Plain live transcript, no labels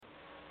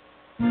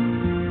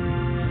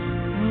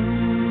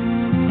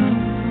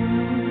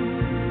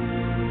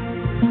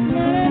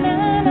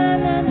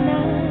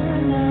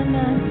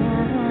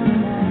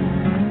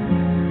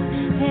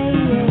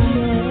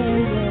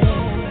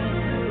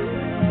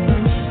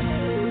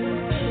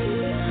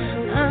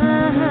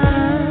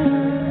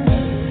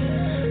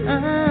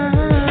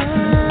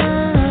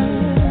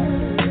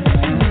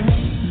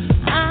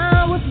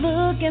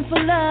For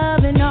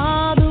love in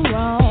all the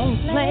wrong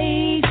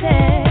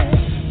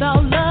places.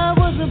 Thought love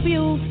was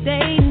abuse,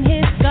 stating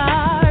his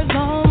scars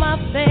on my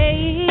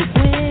face.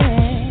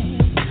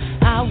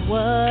 When I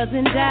was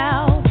in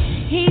doubt,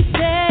 he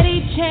said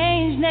he'd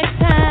change next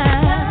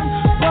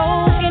time.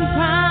 Broken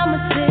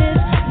promises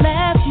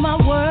left my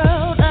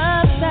world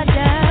upside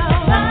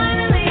down.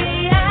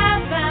 Finally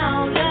I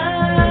found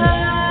love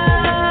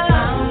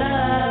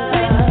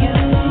with you.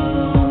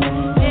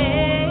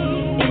 Hey,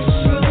 it's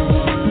true.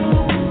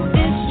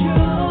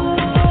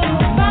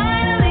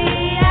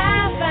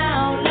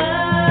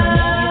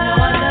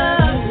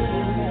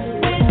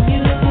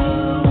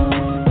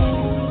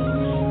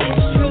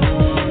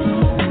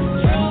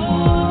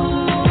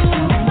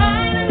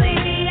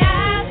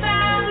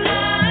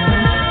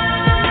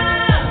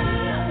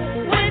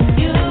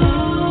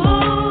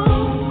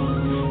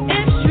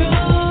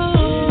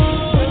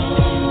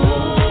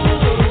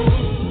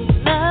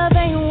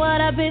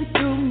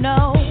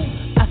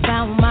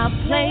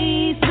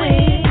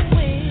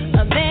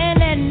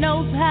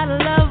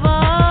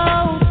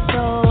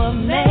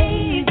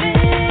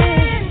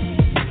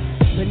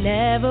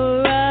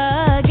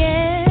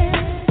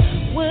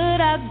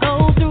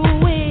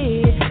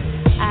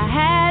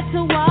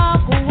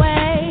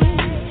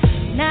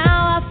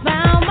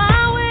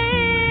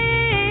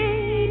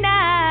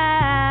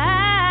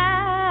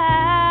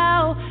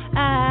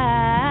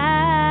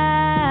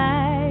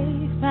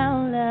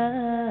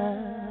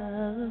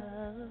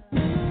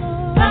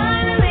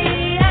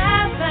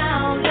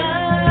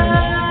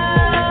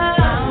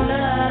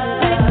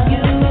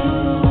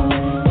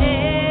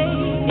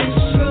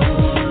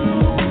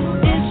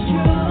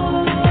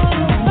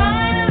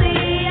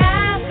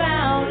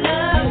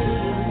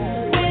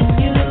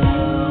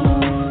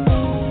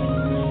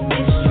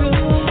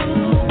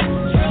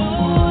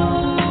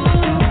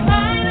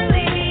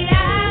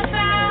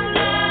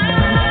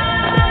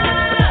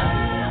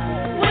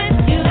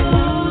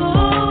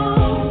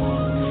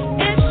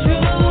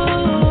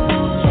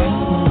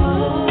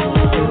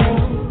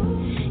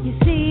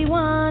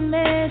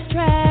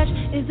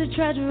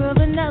 Treasure of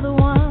another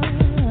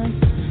one.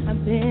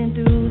 I've been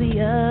through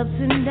the ups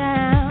and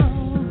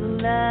downs of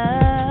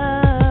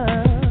love,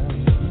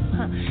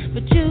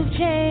 but you've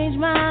changed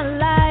my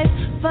life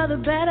for the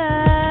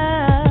better,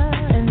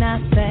 and I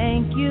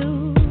thank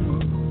you,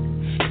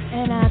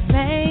 and I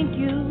thank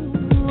you.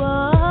 Oh,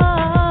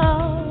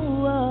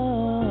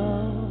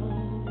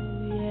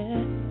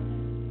 yeah.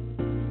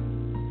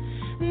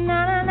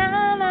 Na na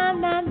na na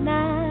na na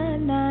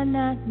na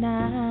na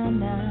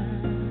na.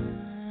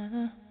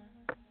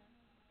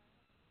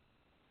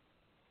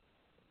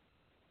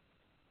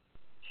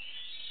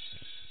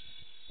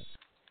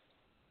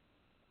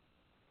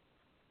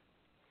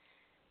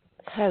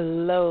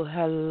 Hello,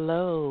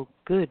 hello.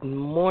 Good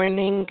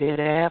morning, good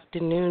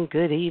afternoon,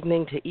 good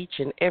evening to each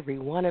and every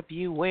one of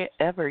you,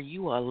 wherever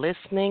you are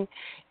listening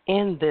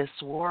in this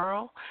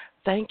world.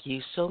 Thank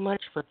you so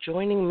much for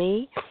joining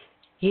me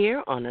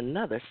here on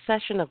another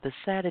session of the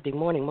Saturday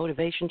Morning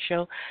Motivation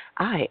Show.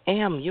 I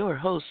am your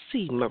host,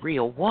 C.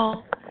 Maria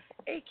Wall,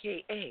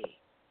 a.k.a.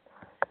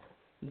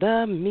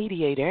 The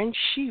Mediator, and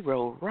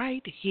Shiro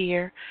right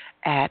here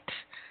at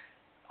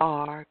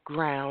our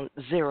ground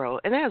zero.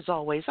 And as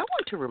always, I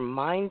want to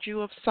remind you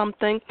of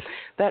something,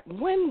 that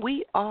when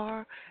we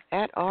are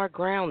at our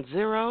ground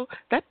zero,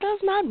 that does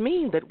not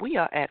mean that we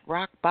are at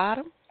rock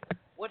bottom.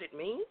 What it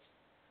means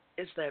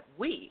is that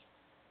we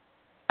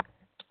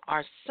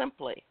are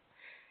simply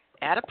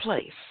at a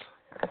place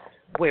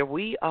where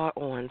we are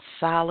on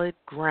solid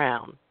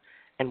ground.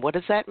 And what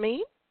does that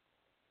mean?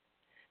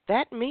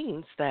 That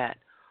means that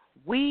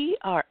we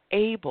are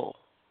able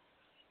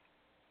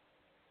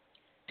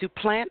to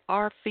plant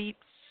our feet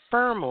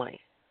firmly,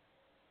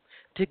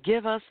 to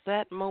give us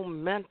that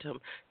momentum,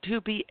 to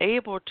be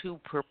able to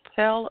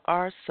propel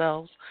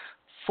ourselves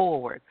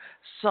forward.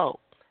 So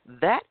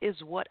that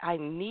is what I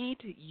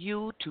need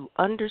you to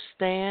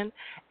understand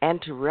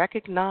and to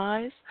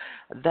recognize,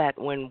 that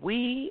when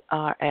we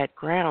are at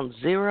ground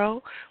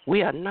zero,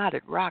 we are not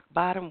at rock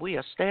bottom. We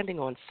are standing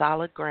on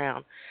solid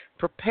ground,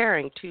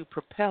 preparing to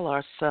propel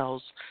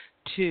ourselves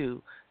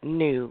to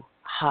new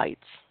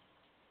heights.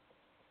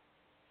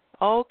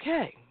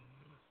 Okay.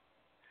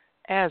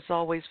 As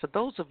always, for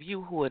those of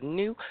you who are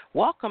new,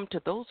 welcome to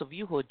those of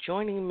you who are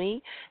joining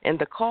me in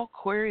the call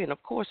query and,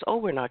 of course,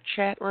 over in our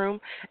chat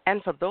room.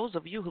 And for those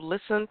of you who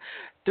listen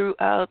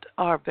throughout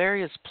our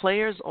various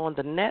players on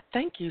the net,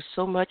 thank you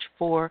so much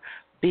for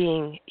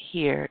being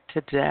here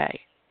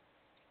today.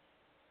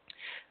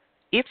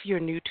 If you're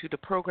new to the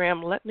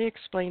program, let me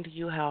explain to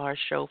you how our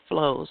show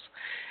flows.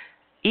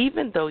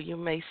 Even though you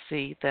may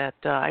see that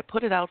I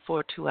put it out for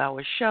a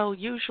 2-hour show,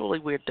 usually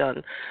we're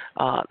done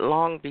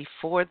long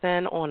before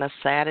then on a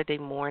Saturday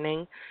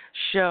morning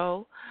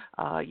show.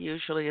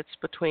 Usually it's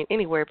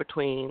anywhere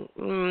between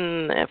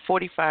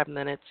 45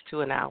 minutes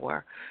to an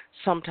hour.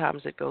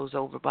 Sometimes it goes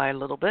over by a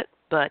little bit,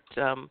 but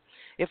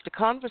if the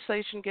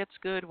conversation gets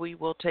good, we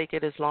will take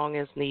it as long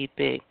as need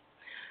be.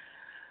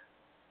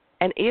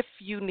 And if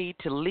you need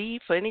to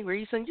leave for any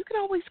reason, you can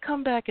always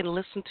come back and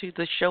listen to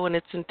the show in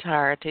its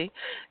entirety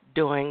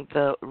during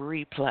the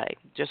replay.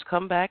 Just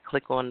come back,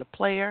 click on the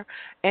player,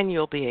 and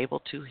you'll be able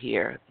to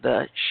hear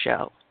the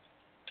show.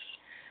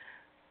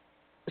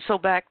 So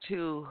back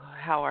to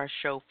how our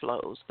show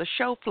flows. The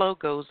show flow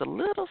goes a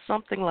little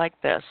something like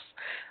this.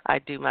 I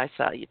do my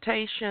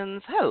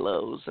salutations,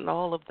 hellos, and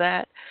all of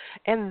that,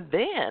 and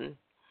then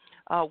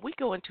we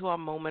go into our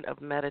moment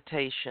of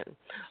meditation,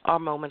 our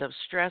moment of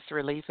stress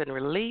relief and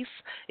release.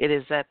 It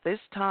is at this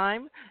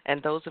time,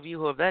 and those of you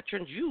who are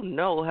veterans, you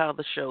know how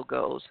the show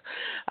goes.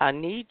 I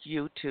need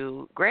you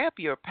to grab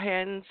your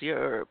pens,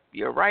 your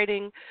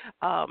writing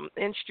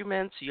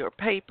instruments, your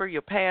paper,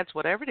 your pads,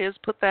 whatever it is,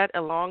 put that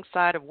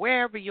alongside of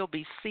wherever you'll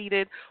be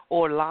seated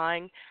or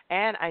lying,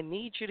 and I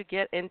need you to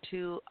get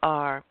into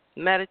our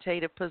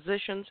meditative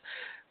positions.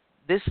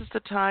 This is the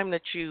time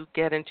that you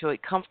get into a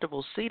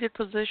comfortable seated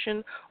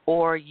position,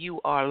 or you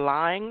are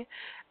lying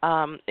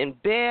in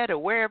bed or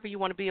wherever you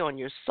want to be, on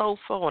your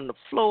sofa, on the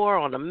floor,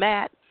 on a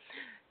mat.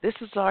 This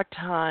is our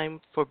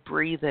time for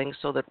breathing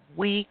so that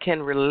we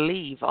can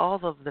relieve all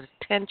of the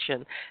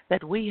tension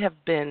that we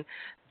have been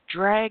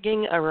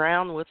dragging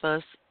around with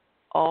us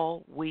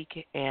all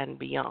week and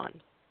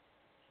beyond.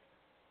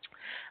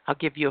 I'll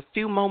give you a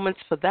few moments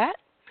for that,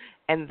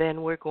 and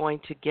then we're going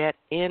to get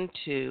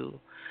into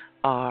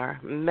our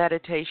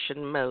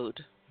meditation mode.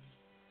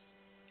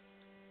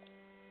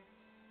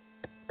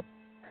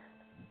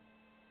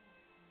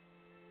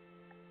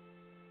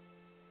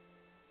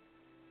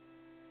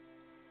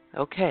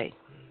 Okay,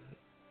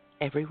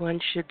 everyone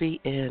should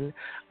be in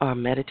our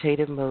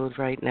meditative mode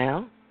right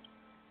now,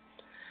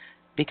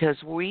 because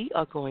we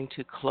are going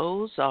to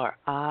close our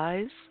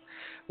eyes.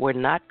 We're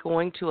not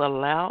going to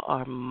allow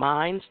our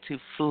minds to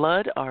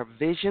flood our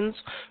visions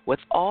with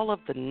all of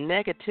the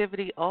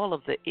negativity, all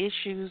of the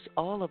issues,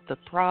 all of the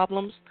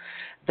problems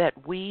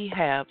that we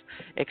have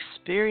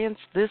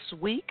experienced this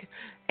week,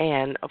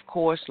 and, of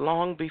course,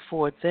 long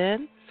before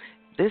then.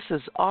 This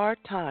is our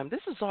time.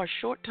 This is our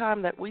short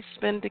time that we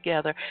spend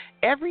together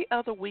every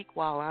other week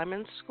while I'm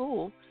in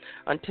school.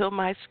 Until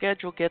my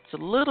schedule gets a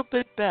little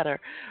bit better,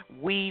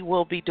 we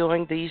will be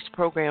doing these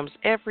programs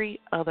every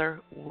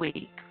other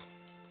week.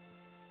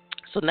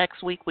 So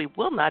next week we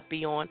will not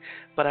be on,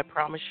 but I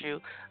promise you,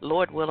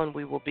 Lord willing,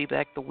 we will be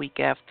back the week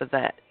after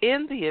that.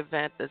 In the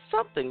event that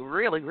something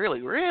really,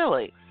 really,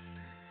 really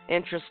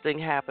interesting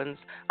happens,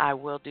 I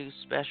will do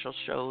special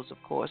shows, of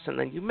course, and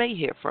then you may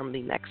hear from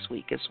me next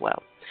week as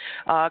well.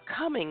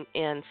 Coming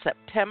in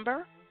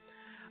September,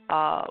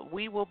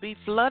 we will be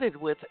flooded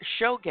with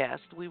show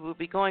guests. We will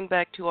be going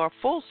back to our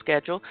full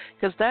schedule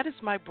because that is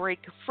my break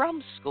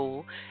from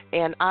school,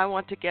 and I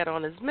want to get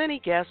on as many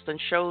guests and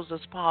shows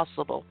as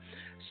possible.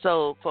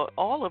 So for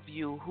all of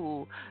you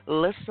who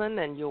listen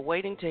and you're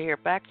waiting to hear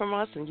back from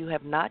us and you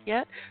have not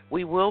yet,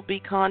 we will be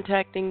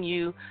contacting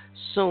you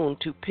soon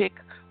to pick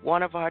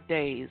one of our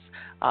days,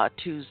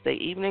 Tuesday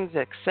evenings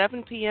at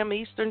 7 p.m.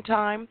 Eastern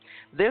Time,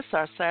 this,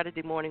 our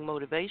Saturday morning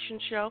motivation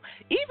show,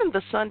 even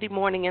the Sunday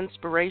morning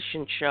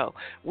inspiration show.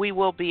 We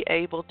will be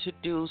able to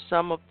do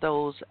some of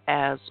those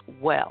as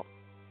well.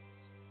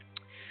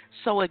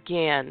 So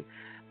again,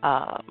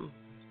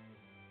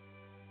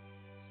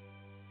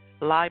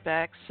 lie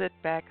back, sit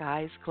back,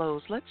 eyes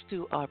closed. Let's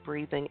do our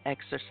breathing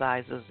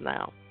exercises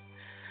now.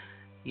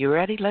 You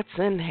ready? Let's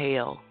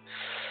inhale.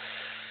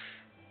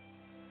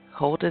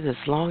 Hold it as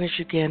long as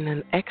you can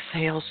and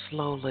exhale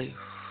slowly.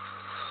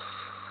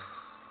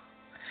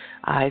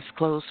 Eyes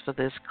closed for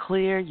this.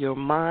 Clear your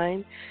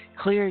mind,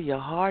 clear your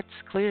hearts,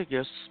 clear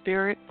your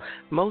spirit.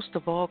 Most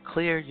of all,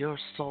 clear your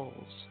souls.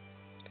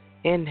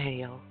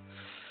 Inhale.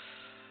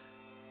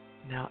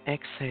 Now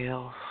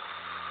exhale.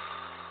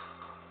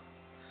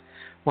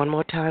 One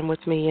more time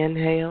with me.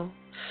 Inhale.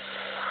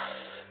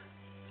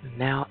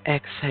 Now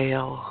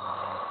exhale.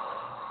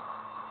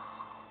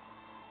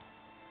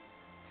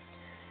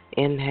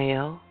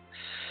 Inhale.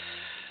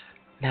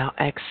 Now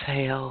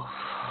exhale.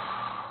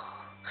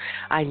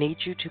 I need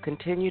you to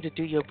continue to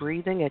do your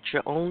breathing at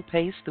your own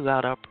pace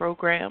throughout our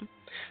program.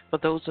 For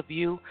those of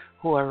you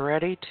who are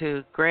ready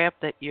to grab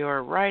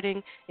your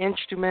writing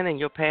instrument and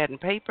your pad and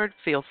paper,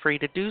 feel free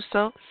to do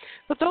so.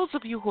 For those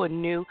of you who are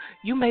new,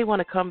 you may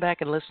want to come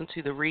back and listen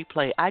to the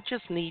replay. I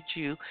just need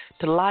you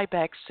to lie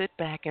back, sit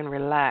back, and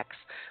relax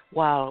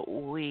while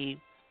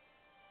we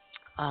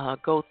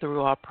go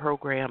through our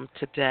program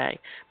today.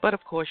 But,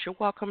 of course, you're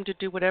welcome to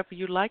do whatever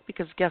you like,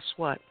 because guess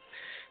what?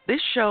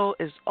 This show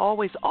is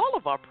always, all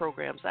of our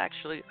programs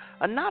actually,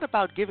 are not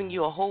about giving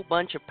you a whole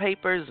bunch of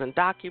papers and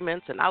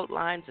documents and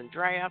outlines and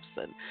drafts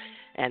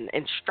and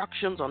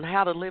instructions on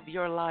how to live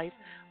your life.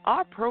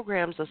 Our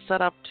programs are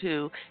set up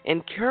to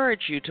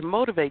encourage you, to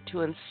motivate,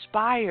 to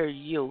inspire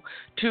you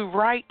to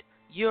write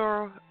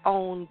your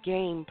own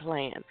game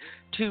plan,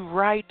 to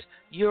write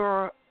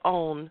your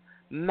own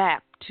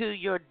map to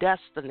your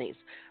destinies.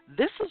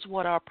 This is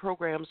what our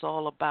program's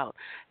all about.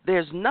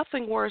 There's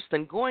nothing worse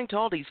than going to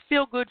all these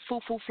feel-good,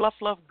 foo-foo,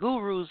 fluff-fluff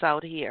gurus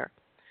out here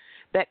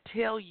that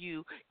tell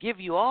you, give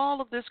you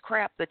all of this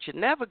crap that you're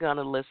never going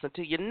to listen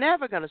to, you're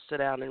never going to sit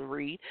down and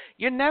read,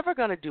 you're never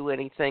going to do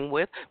anything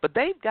with, but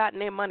they've gotten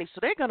their money, so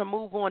they're going to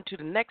move on to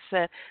the next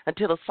set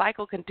until the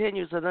cycle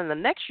continues, and then the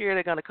next year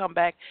they're going to come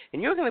back,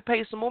 and you're going to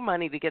pay some more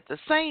money to get the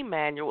same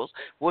manuals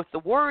with the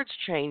words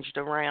changed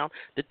around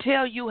to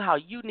tell you how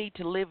you need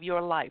to live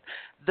your life.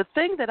 The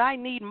thing that I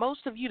need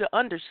most of you to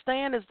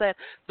understand is that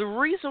the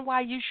reason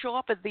why you show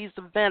up at these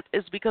events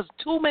is because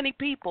too many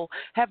people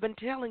have been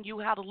telling you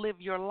how to live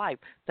your life.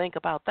 Think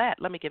about that.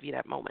 Let me give you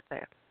that moment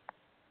there.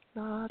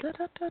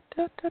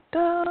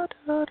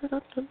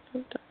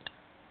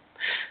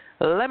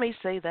 Let me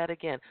say that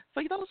again.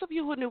 For those of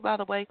you who are new, by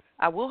the way,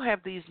 I will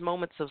have these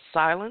moments of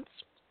silence.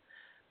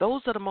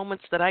 Those are the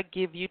moments that I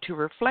give you to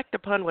reflect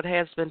upon what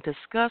has been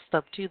discussed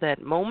up to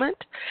that moment,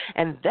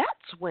 and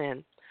that's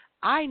when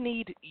I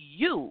need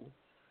you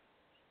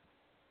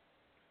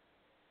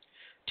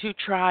to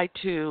try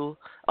to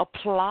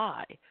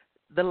apply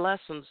the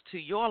lessons to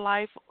your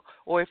life,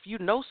 or if you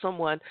know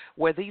someone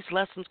where these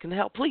lessons can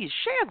help, please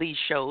share these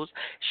shows.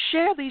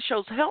 Share these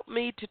shows. Help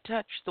me to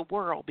touch the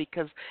world,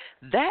 because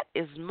that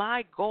is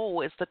my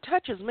goal, is to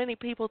touch as many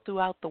people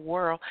throughout the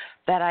world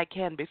that I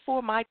can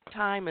before my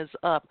time is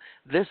up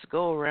this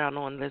go-around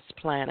on this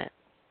planet.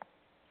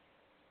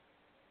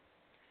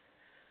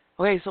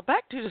 Okay, so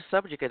back to the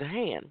subject at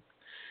hand.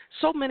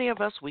 So many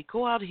of us, we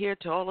go out here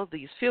to all of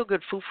these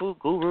feel-good foo-foo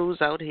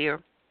gurus out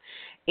here,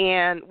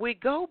 and we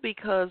go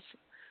because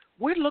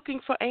we're looking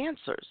for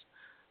answers.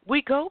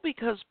 We go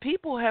because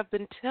people have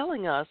been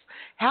telling us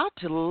how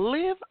to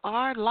live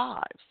our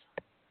lives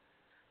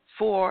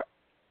for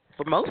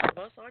most of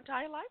us, our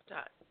entire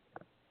lifetime.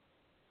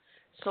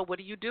 So what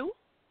do?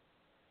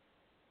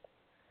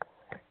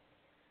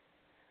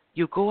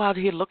 You go out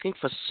here looking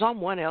for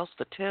someone else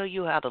to tell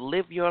you how to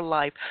live your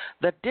life.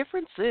 The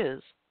difference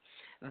is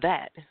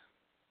that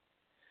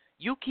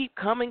you keep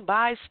coming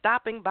by,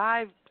 stopping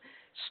by,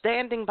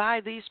 standing by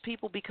these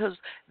people because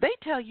they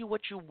tell you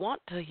what you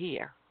want to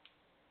hear,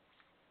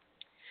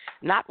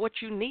 not what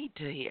you need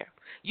to hear.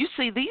 You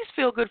see, these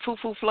feel-good,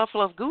 foo-foo,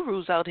 fluff-fluff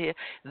gurus out here,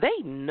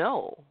 they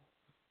know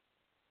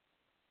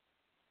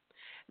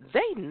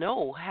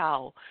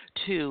how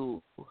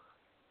to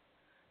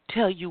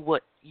tell you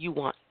what you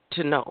want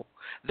to know.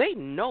 They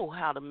know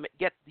how to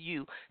get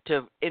you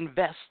to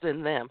invest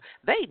in them.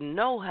 They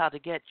know how to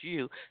get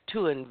you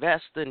to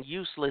invest in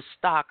useless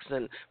stocks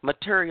and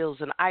materials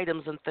and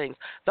items and things.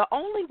 The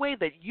only way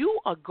that you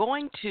are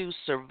going to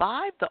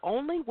survive, the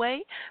only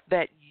way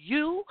that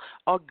you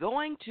are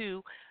going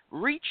to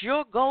reach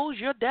your goals,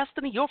 your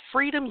destiny, your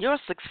freedom, your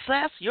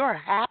success, your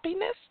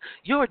happiness,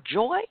 your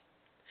joy,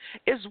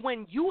 is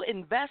when you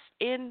invest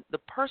in the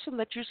person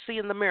that you see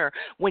in the mirror.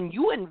 When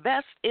you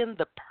invest in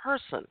the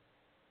person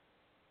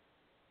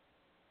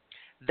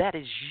that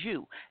is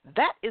you,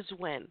 that is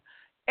when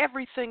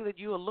everything that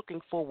you are looking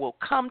for will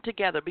come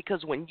together,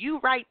 because when you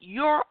write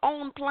your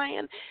own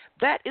plan,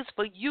 that is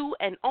for you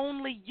and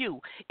only you.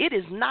 It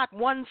is not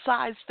one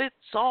size fits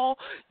all.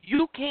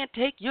 You can't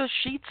take your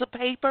sheets of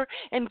paper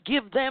and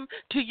give them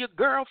to your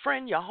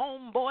girlfriend, your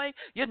homeboy,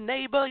 your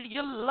neighbor,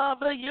 your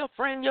lover, your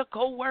friend, your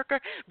coworker,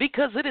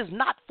 because it is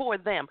not for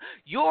them.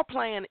 Your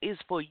plan is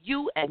for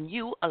you and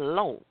you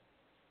alone.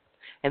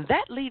 And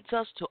that leads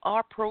us to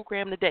our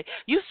program today.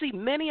 You see,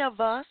 many of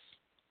us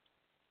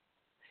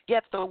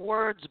get the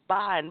words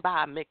by and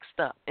by mixed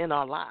up in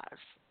our lives.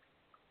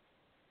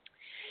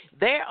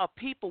 There are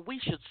people we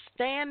should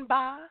stand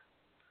by,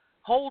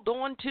 hold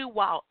on to,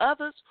 while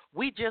others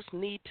we just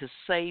need to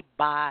say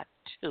bye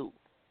to.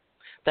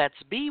 That's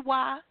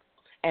B-Y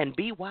and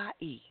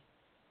B-Y-E.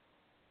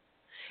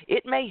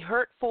 It may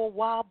hurt for a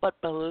while, but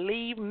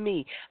believe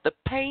me, the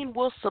pain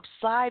will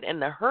subside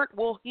and the hurt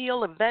will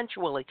heal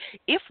eventually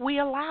if we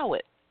allow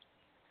it.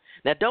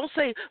 Now, don't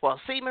say, well,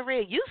 see,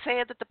 Maria, you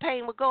said that the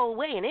pain would go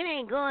away, and it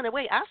ain't going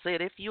away. I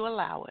said if you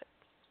allow it.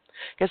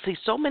 Because, see,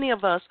 so many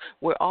of us,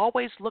 we're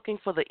always looking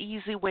for the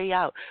easy way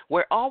out.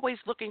 We're always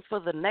looking for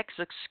the next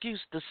excuse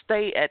to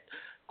stay at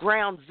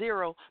ground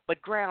zero,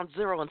 but ground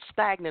zero in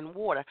stagnant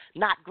water,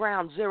 not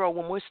ground zero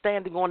when we're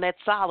standing on that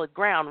solid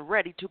ground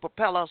ready to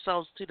propel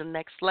ourselves to the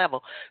next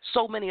level.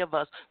 So many of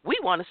us, we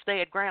want to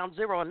stay at ground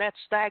zero in that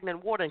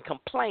stagnant water and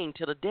complain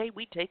till the day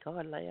we take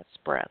our last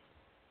breath.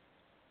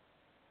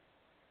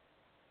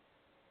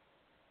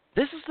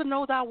 This is the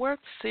Know Thy Worth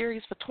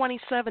series for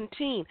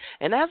 2017.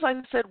 And as I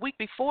said week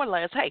before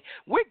last, hey,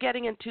 we're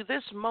getting into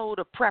this mode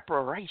of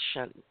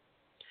preparation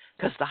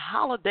because the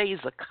holidays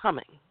are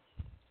coming.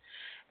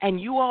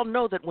 And you all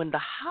know that when the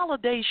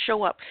holidays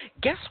show up,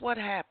 guess what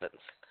happens?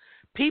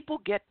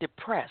 People get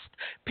depressed.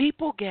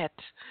 People get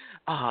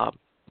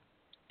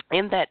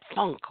in that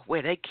funk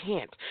where they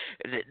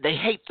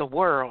hate the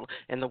world,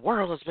 and the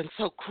world has been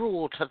so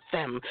cruel to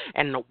them,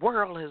 and the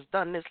world has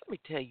done this. Let me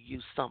tell you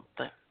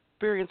something.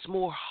 Experienced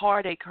more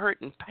heartache,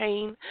 hurt, and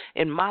pain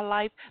in my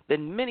life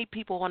than many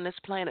people on this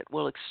planet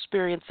will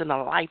experience in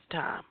a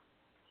lifetime.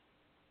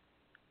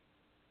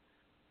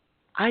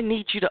 I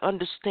need you to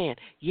understand.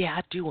 Yeah,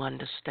 I do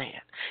understand.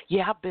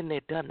 Yeah, I've been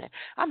there, done that.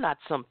 I'm not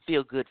some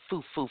feel-good,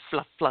 foo-foo,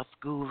 fluff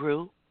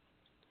guru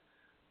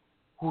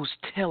who's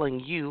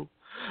telling you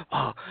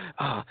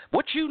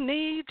what you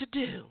need to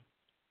do.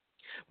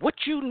 What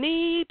you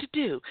need to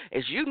do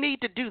is you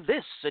need to do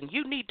this and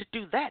you need to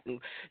do that and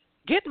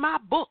get my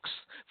books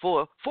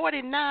for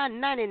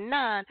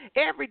 $49.99.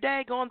 Every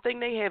daggone thing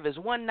they have is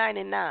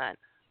 $1.99.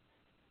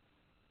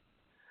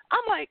 I'm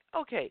like,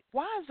 okay,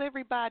 why is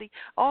everybody,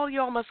 all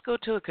y'all must go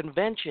to a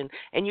convention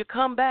and you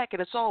come back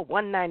and it's all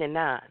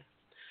 $1.99.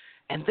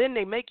 And then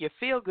they make you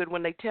feel good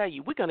when they tell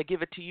you, we're going to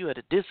give it to you at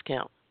a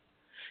discount.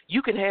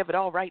 You can have it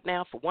all right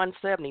now for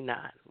 $179,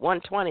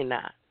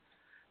 $129.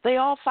 They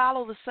all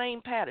follow the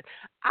same pattern.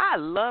 I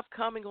love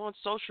coming on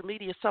social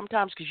media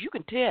sometimes because you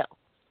can tell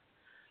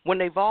when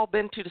they've all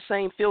been to the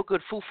same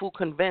feel-good foo-foo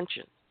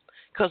convention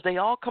because they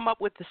all come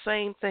up with the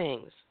same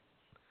things.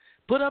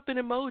 Put up an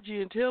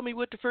emoji and tell me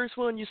what the first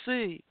one you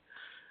see.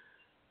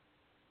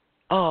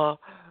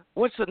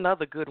 What's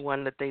another good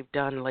one that they've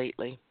done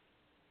lately?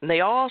 And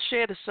they all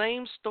share the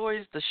same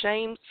stories, the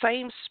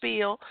same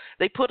spiel.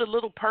 They put a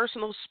little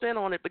personal spin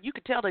on it, but you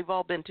can tell they've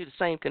all been to the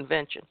same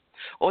convention.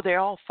 Or they're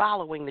all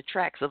following the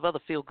tracks of other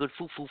feel-good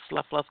foo-foo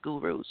fluff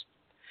gurus.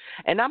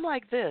 And I'm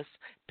like this.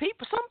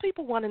 Some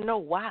people want to know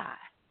why.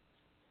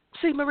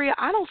 See, Maria,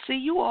 I don't see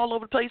you all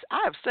over the place. I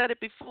have said it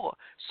before.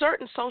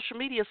 Certain social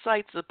media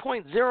sites are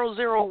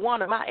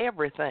 .001 of my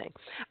everything.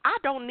 I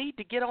don't need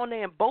to get on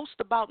there and boast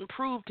about and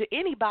prove to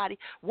anybody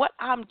what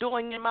I'm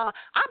doing in my life.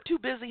 I'm too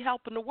busy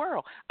helping the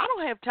world. I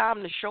don't have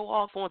time to show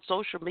off on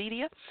social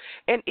media.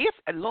 And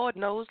Lord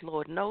knows,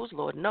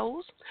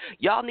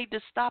 y'all need to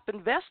stop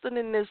investing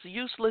in this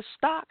useless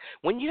stock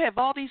when you have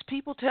all these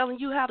people telling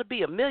you how to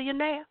be a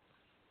millionaire.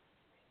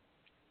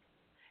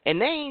 And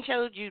they ain't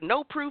showed you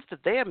no proof that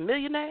they're a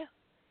millionaire?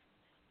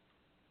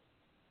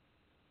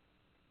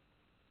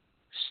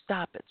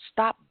 Stop it.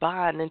 Stop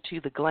buying into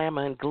the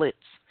glamour and glitz.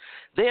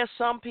 There are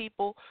some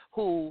people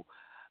who,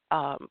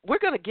 we're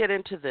going to get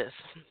into this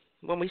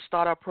when we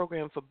start our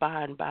program for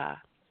Buy and Buy.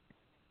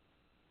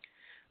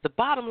 The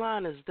bottom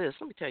line is this.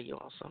 Let me tell you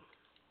all something.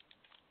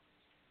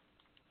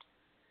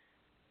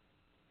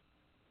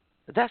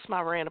 That's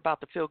my rant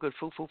about the feel-good,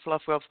 foo-foo,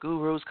 fluff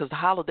gurus because the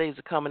holidays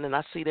are coming and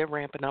I see they're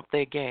ramping up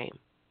their game.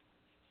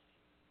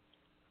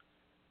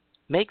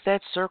 Make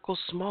that circle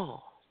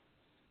small.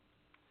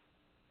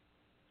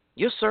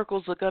 Your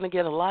circles are going to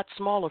get a lot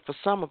smaller for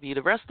some of you.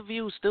 The rest of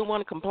you who still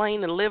want to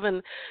complain and live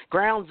in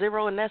ground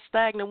zero in that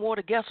stagnant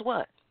water, guess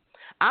what?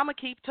 I'm going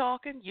to keep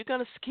talking. You're going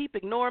to keep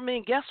ignoring me,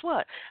 and guess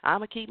what? I'm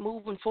going to keep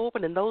moving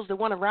forward, and those that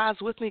want to rise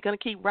with me are going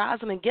to keep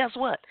rising, and guess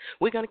what?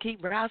 We're going to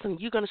keep rising.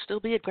 You're going to still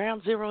be at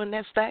ground zero in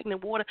that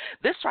stagnant water.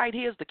 This right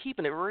here is the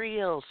Keeping It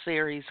Real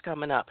series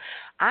coming up.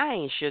 I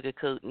ain't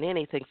sugarcoating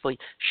anything for you.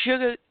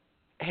 Sugar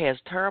has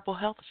terrible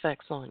health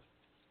effects on you.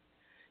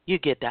 You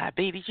get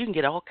diabetes. You can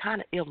get all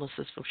kind of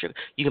illnesses from sugar.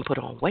 You can put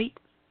on weight.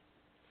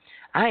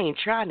 I ain't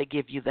trying to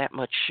give you that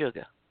much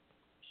sugar.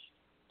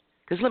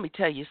 Because let me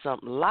tell you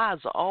something. Lies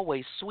are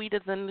always sweeter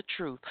than the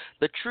truth.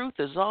 The truth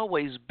is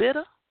always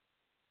bitter.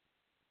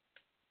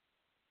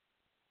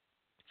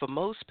 For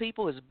most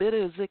people, as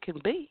bitter as it can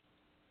be.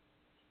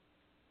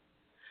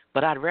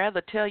 But I'd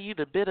rather tell you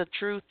the bitter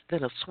truth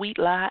than a sweet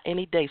lie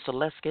any day, so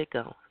let's get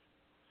going.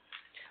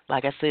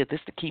 Like I said, this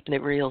is the Keeping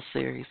It Real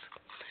series.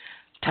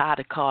 Tired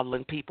of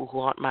coddling people who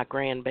aren't my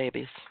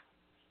grandbabies.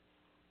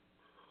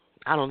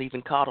 I don't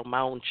even coddle my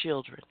own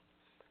children.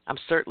 I'm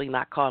certainly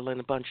not coddling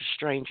a bunch of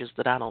strangers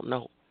that I don't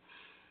know.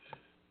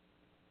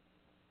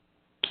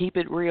 Keep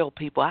it real,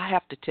 people. I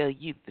have to tell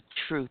you the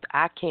truth.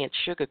 I can't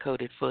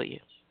sugarcoat it for you.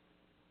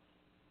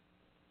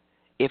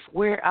 If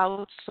we're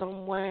out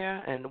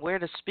somewhere and we're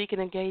at a speaking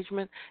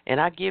engagement and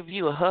I give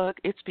you a hug,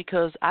 it's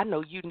because I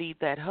know you need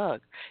that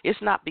hug.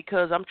 It's not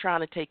because I'm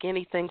trying to take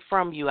anything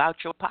from you out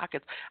your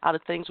pockets, out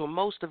of things where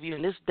most of you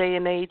in this day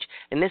and age,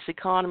 in this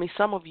economy,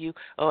 some of you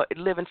are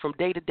living from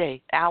day to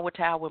day, hour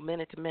to hour,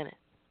 minute to minute.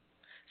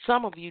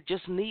 Some of you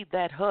just need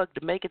that hug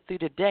to make it through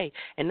the day,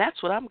 and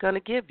that's what I'm going to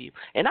give you.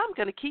 And I'm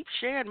going to keep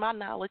sharing my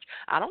knowledge.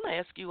 I don't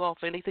ask you all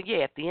for anything. Yeah,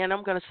 at the end,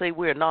 I'm going to say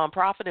we're a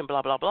nonprofit and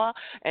blah, blah, blah.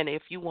 And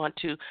if you want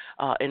to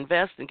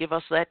invest and give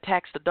us that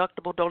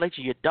tax-deductible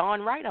donation, you're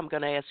darn right I'm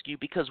going to ask you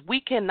because we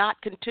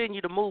cannot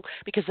continue to move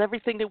because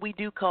everything that we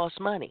do costs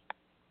money.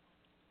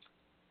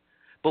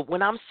 But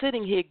when I'm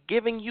sitting here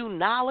giving you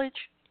knowledge,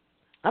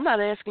 I'm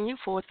not asking you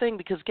for a thing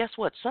because guess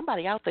what?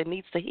 Somebody out there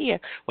needs to hear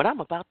what I'm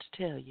about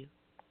to tell you.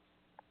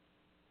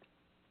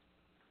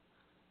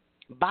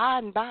 Buy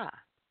and buy.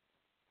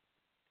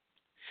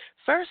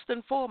 First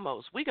and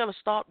foremost, we're going to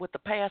start with the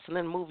past and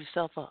then move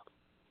yourself up.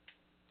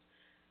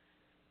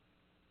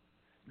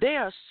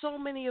 There are so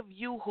many of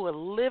you who are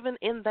living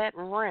in that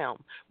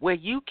realm where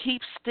you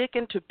keep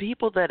sticking to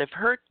people that have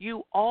hurt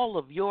you all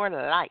of your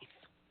life.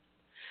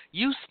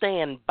 You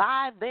stand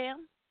by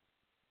them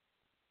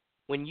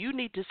when you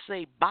need to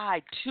say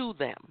bye to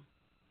them.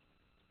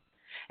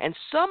 And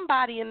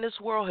somebody in this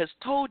world has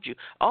told you,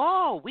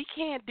 oh, we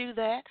can't do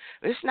that.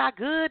 It's not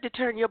good to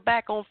turn your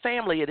back on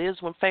family. It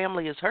is when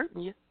family is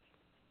hurting you.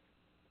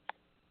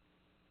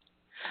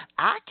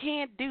 I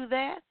can't do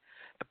that.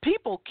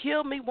 People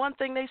kill me. One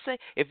thing they say,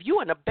 if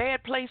you're in a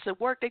bad place at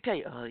work, they tell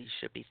you, oh, you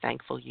should be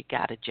thankful you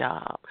got a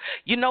job.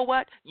 You know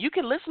what? You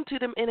can listen to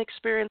them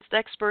inexperienced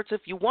experts if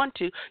you want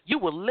to. You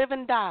will live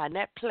and die in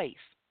that place.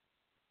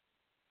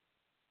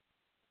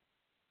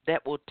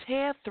 That will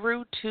tear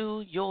through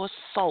to your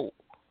soul.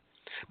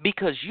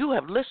 Because you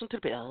have listened to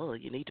people, oh,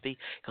 you need to be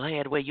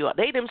glad where you are.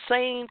 They them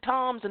same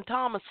Toms and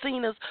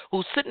Thomasinas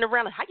who's sitting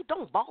around, how you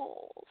doing,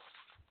 boss?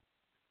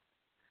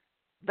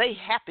 They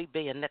happy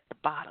being at the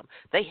bottom.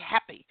 They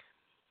happy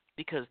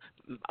because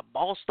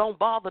boss don't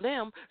bother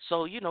them.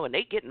 So, and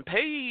they getting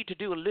paid to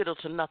do a little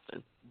to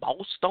nothing.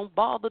 Boss don't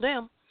bother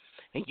them.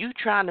 And you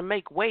trying to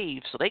make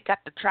waves, so they got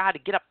to try to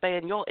get up there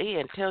in your ear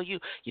and tell you,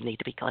 you need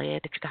to be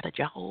glad that you got a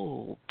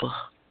job.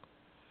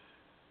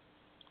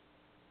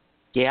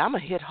 Yeah, I'm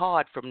going to hit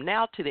hard from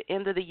now to the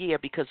end of the year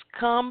because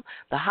come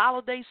the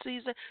holiday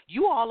season,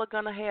 you all are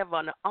going to have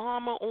an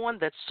armor on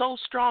that's so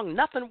strong,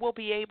 nothing will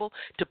be able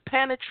to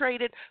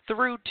penetrate it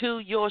through to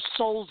your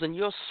souls and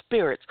your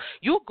spirits.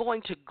 You're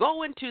going to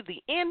go into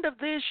the end of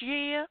this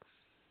year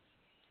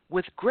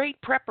with great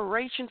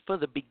preparation for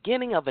the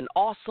beginning of an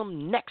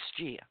awesome next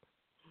year.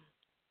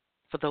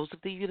 For those of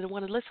you that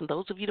want to listen,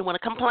 those of you that want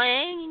to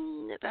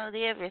complain about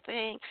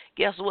everything,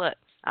 guess what?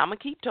 I'm going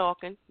to keep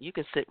talking. You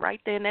can sit right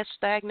there in that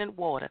stagnant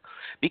water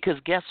because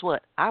guess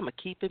what? I'm going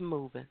to keep it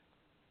moving.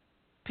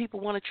 People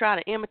want to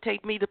try to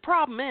imitate me. The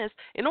problem is,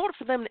 in order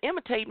for them to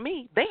imitate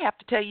me, they have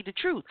to tell you the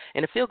truth.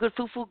 And the feel-good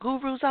foo-foo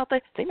gurus out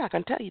there, they're not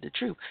going to tell you the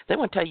truth. They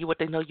want to tell you what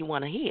they know you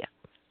want to hear.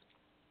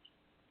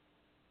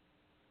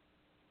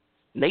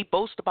 And they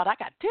boast about, I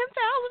got 10,000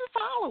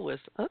 followers.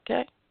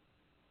 Okay.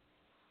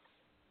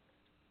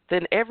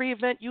 Then every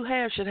event you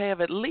have should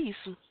have at least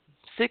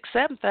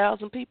 6,000,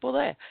 7,000 people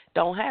there.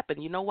 Don't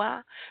happen. You know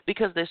why?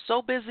 Because they're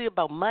so busy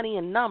about money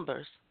and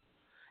numbers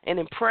and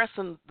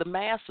impressing the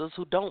masses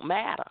who don't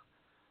matter.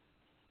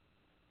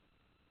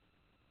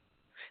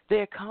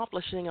 They're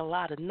accomplishing a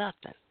lot of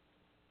nothing.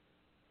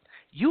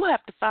 You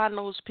have to find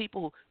those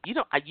people. You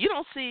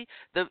don't see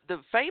the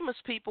famous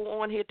people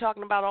on here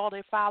talking about all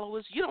their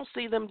followers. You don't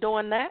see them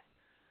doing that.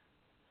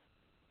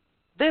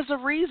 There's a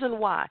reason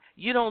why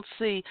you don't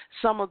see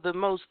some of the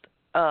most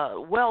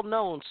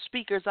well-known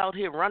speakers out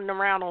here running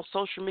around on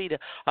social media.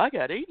 I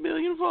got 8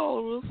 million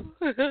followers.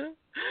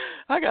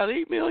 I got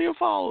 8 million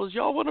followers.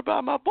 Y'all want to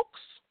buy my books?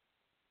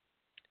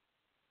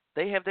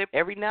 They have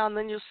every now and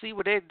then you'll see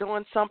where they're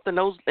doing something,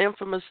 those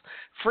infamous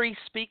free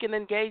speaking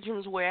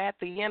engagements where at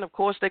the end, of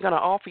course, they're going to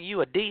offer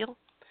you a deal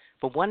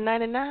for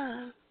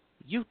 $1.99.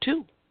 You,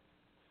 too,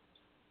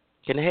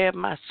 can have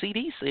my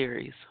CD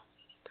series.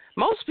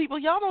 Most people,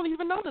 y'all don't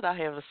even know that I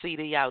have a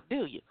CD out,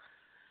 do you?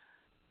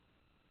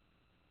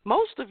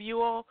 Most of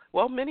you all,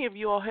 well, many of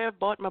you all have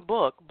bought my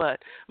book, but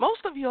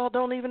most of you all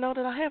don't even know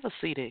that I have a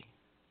CD.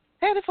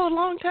 Had it for a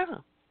long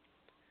time.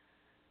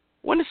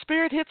 When the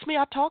spirit hits me,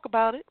 I talk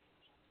about it.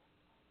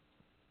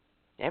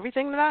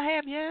 Everything that I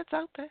have, yeah, it's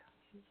out there.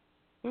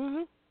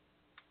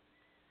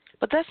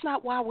 But that's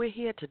not why we're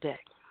here today.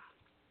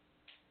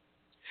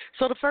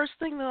 So the first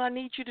thing that I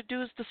need you to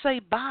do is to say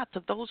bye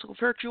to those who've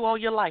hurt you all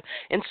your life.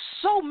 And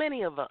so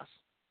many of us,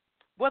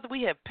 whether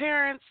we have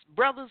parents,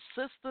 brothers,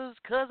 sisters,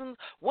 cousins,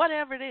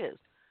 whatever it is,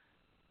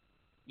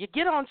 you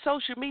get on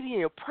social media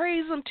and you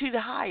praise them to the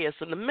highest.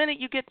 And the minute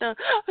you get done,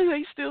 oh,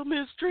 they still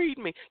mistreat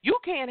me. You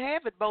can't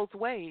have it both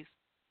ways.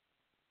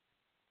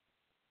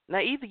 Now,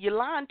 either you're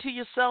lying to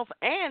yourself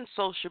and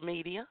social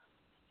media,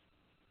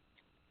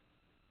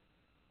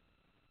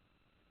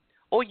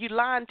 or you're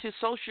lying to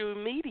social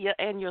media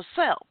and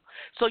yourself.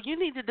 So you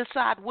need to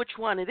decide which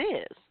one it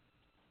is.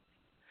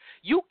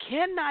 You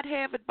cannot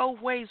have it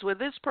both ways where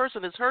this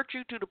person has hurt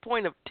you to the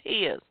point of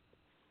tears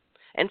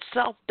and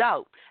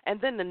self-doubt, and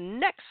then the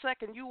next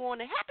second you want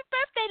to, happy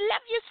birthday,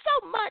 love you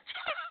so much.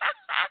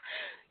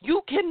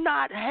 You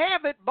cannot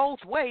have it both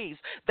ways.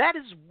 That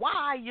is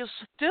why you're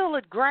still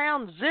at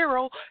ground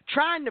zero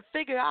trying to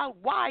figure out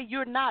why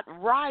you're not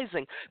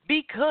rising,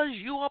 because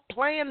you are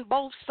playing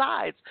both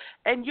sides,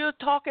 and you're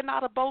talking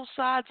out of both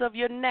sides of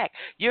your neck.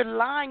 You're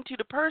lying to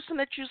the person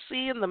that you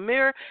see in the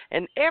mirror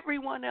and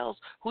everyone else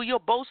who you're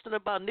boasting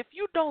about. And if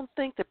you don't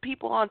think that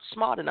people aren't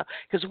smart enough,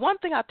 because one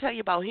thing I tell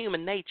you about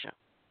human nature,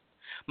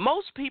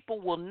 most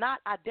people will not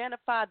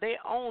identify their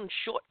own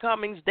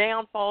shortcomings,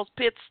 downfalls,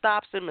 pit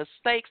stops, and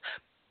mistakes,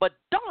 but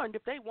darned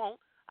if they won't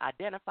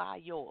identify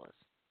yours.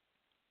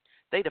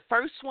 They the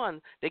first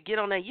one that get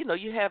on there. You know,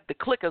 you have the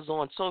clickers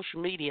on social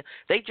media.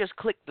 They just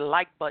click the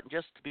like button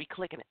just to be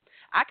clicking it.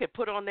 I could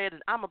put on there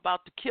that I'm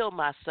about to kill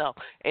myself,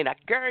 and I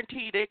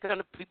guarantee they're going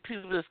to be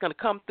people that's going to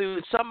come through,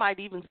 and some might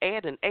even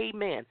add an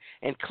amen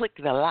and click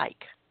the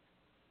like.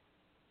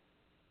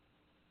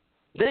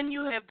 Then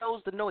you have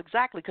those that know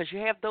exactly, because you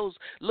have those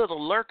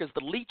little lurkers,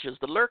 the leechers,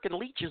 the lurking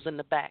leechers in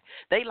the back.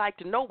 They like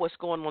to know what's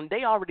going on.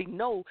 They already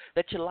know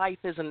that your life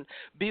isn't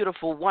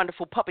beautiful,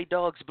 wonderful puppy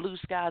dogs, blue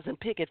skies, and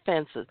picket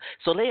fences.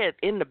 So they're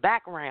in the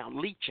background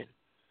leeching.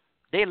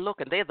 They're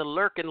looking. They're the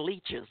lurking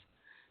leechers.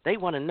 They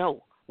want to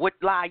know what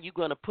lie you're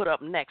going to put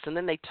up next, and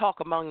then they talk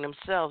among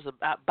themselves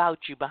about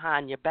you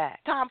behind your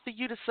back. Time for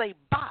you to say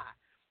bye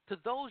to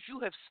those you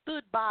have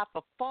stood by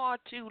for far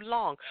too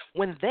long,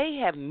 when they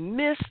have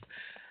missed.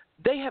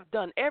 They have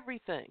done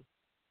everything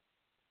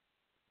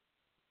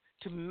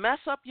to mess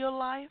up your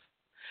life,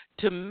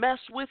 to mess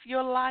with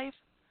your life,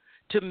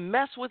 to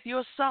mess with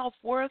your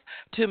self-worth,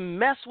 to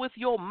mess with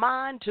your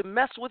mind, to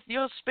mess with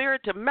your spirit,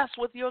 to mess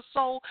with your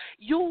soul.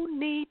 You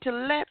need to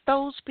let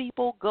those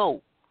people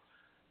go.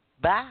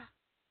 Bye.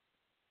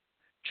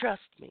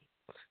 Trust me.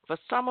 For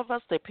some of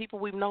us, they're people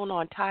we've known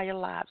our entire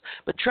lives.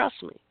 But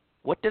trust me,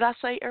 what did I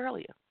say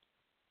earlier?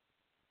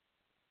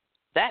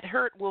 That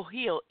hurt will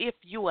heal if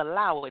you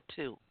allow it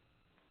to.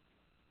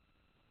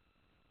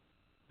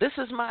 This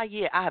is my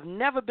year. I have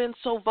never been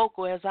so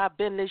vocal as I've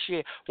been this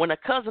year. When a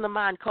cousin of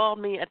mine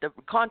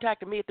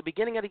contacted me at the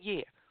beginning of the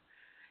year,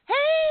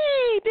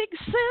 hey, big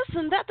sis,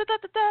 and blah,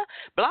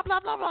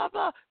 blah, blah, blah,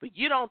 blah. But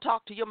you don't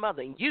talk to your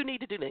mother, and you need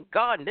to do that.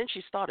 God, and then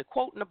she started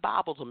quoting the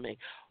Bible to me.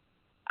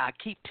 I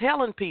keep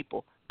telling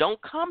people, don't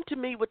come to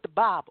me with the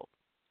Bible.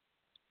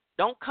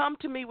 Don't come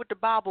to me with the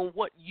Bible and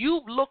what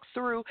you've looked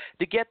through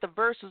to get the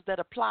verses that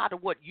apply to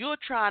what you're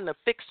trying to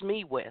fix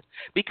me with.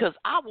 Because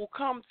I will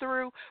come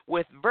through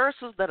with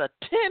verses that are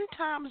 10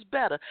 times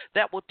better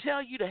that will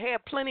tell you to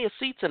have plenty of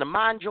seats and to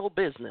mind your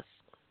business.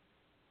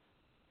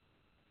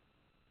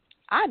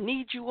 I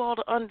need you all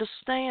to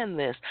understand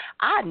this.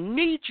 I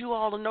need you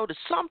all to know that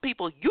some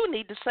people you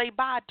need to say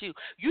bye to.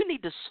 You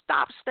need to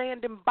stop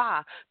standing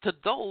by to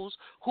those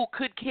who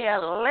could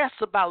care less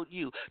about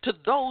you, to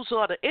those who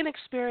are the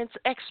inexperienced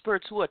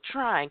experts who are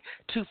trying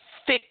to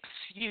fix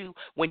you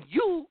when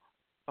you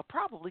are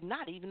probably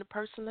not even the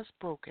person that's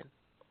broken.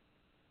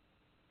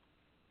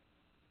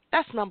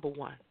 That's number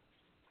one.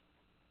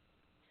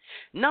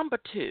 Number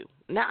two,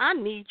 now I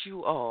need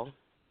you all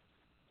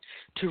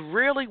to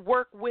really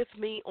work with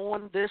me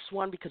on this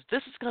one, because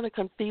this is going to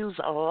confuse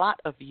a lot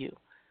of you.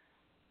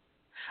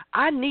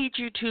 I need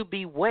you to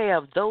beware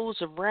of those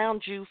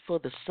around you for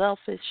the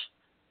selfish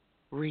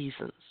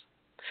reasons.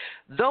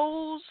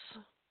 Those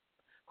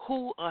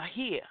who are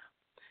here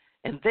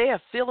and they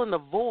are filling a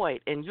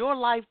void in your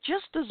life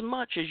just as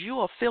much as you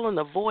are filling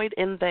a void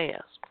in theirs.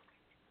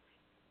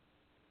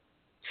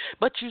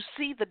 But you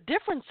see, the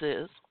difference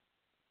is,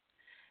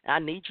 I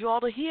need you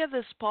all to hear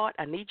this part.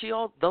 I need you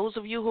all, those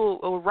of you who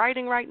are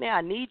writing right now,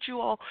 I need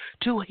you all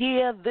to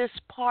hear this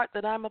part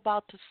that I'm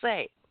about to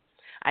say.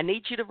 I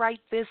need you to write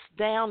this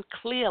down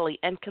clearly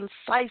and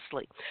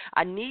concisely.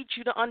 I need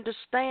you to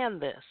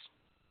understand this.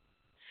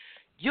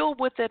 You're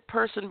with that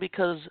person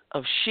because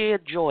of sheer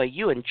joy.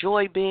 You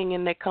enjoy being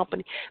in their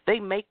company. They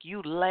make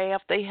you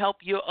laugh. They help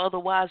your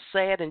otherwise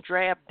sad and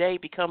drab day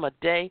become a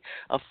day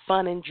of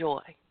fun and joy.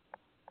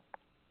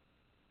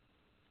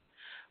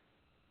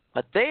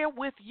 But they're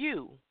with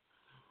you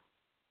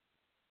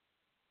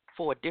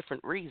for a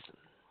different reason.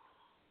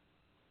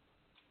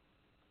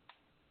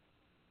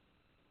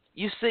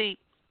 You see,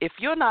 if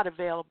you're not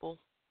available,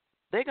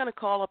 they're going to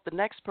call up the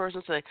next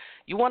person and say,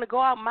 you want to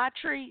go out my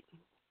treat?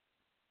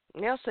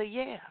 And they'll say,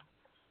 yeah.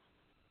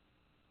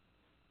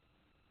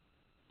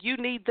 You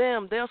need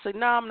them. They'll say,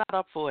 no, I'm not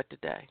up for it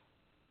today.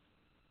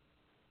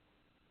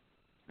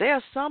 There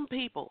are some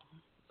people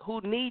who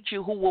need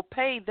you, who will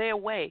pay their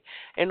way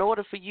in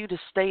order for you to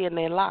stay in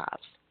their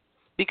lives,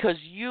 because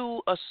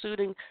you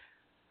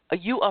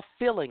are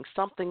filling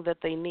something that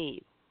they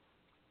need.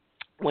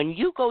 When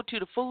you go to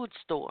the food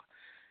store,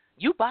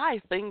 you buy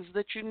things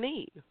that you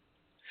need.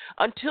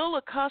 Until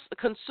a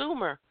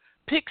consumer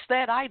picks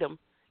that item,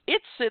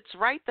 it sits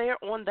right there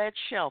on that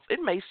shelf.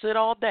 It may sit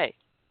all day,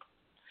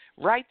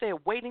 right there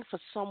waiting for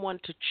someone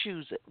to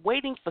choose it,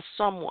 waiting for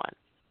someone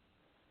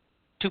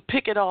to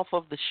pick it off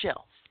of the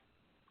shelf.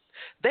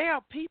 There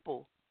are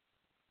people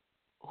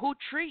who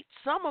treat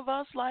some of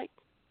us like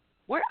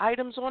we're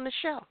items on the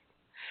shelf.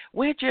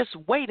 We're just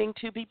waiting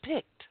to be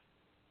picked.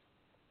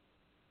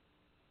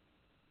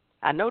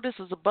 I know this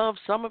is above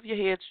some of your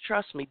heads.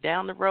 Trust me,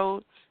 down the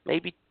road,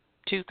 maybe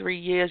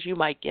 2-3 years, you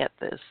might get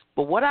this.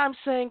 But what I'm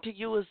saying to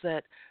you is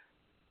that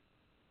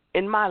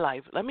in my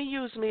life, let me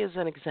use me as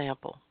an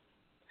example.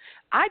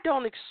 I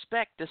don't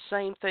expect the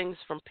same things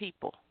from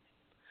people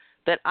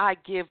that I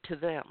give to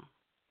them.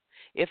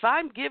 If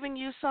I'm giving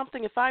you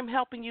something, if I'm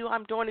helping you,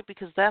 I'm doing it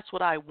because that's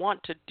what I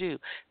want to do.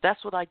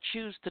 That's what I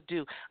choose to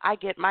do. I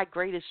get my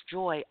greatest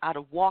joy out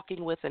of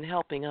walking with and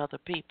helping other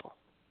people.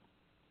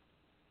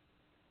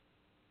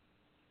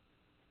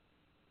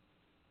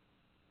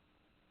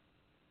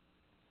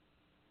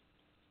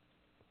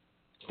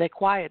 that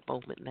quiet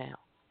moment now.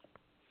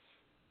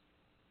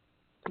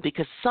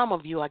 Because some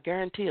of you, I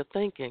guarantee, are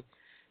thinking,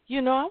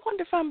 I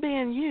wonder if I'm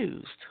being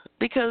used.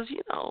 Because,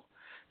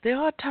 there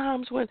are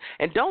times when,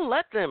 and don't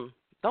let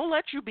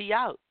you be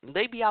out.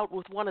 They be out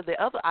with one of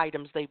the other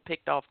items they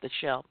picked off the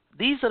shelf.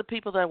 These are the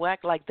people that will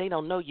act like they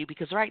don't know you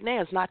because right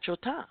now is not your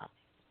time.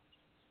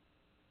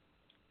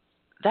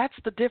 That's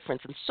the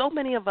difference. And so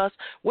many of us,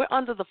 we're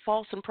under the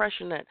false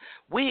impression that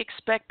we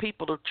expect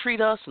people to treat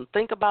us and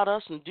think about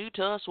us and do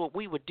to us what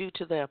we would do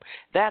to them.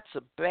 That's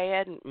a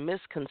bad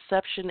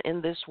misconception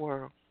in this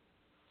world.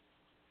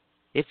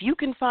 If you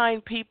can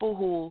find people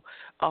who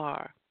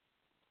are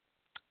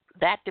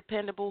that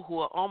dependable, who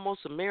are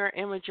almost a mirror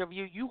image of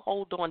you, you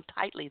hold on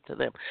tightly to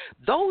them.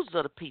 Those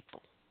are the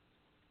people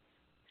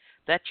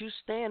that you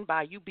stand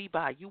by, you be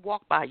by, you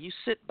walk by, you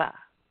sit by.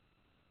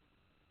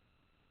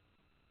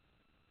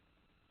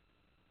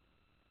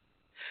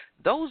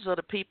 Those are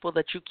the people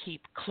that you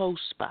keep close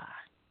by.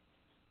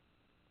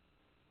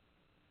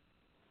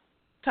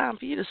 Time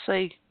for you to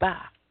say bye.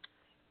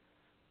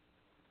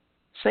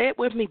 Say it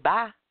with me,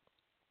 bye.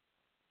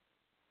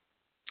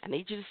 I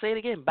need you to say it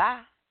again,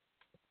 bye.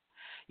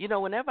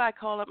 Whenever I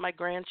call up my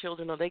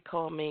grandchildren or they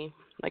call me,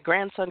 my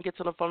grandson gets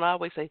on the phone, I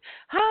always say,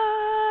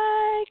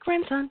 hi,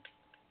 grandson.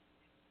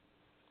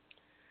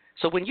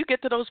 So when you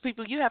get to those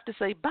people, you have to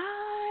say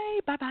bye,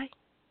 bye-bye.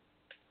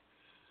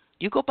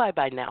 You go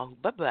bye-bye now,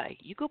 bye-bye.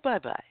 You go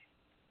bye-bye.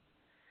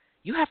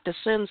 You have to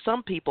send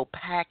some people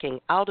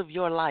packing out of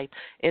your life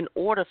in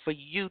order for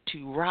you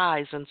to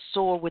rise and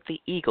soar with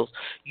the eagles.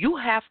 You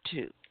have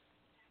to.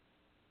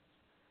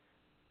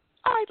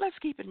 All right, let's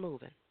keep it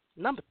moving.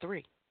 Number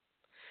 3.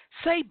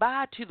 Say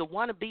bye to the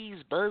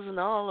wannabes buzzing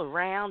all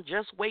around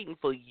just waiting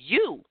for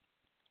you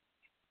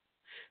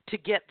to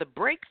get the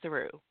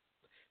breakthrough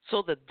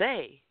so that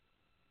they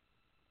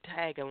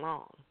tag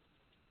along.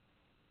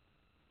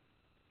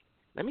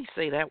 Let me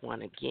say that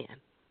one again.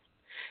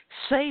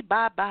 Say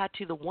bye-bye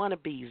to the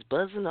wannabes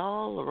buzzing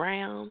all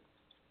around,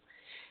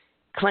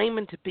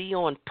 claiming to be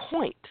on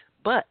point,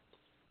 but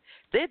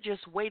they're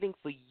just waiting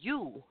for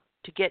you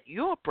to get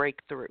your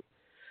breakthrough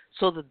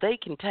so that they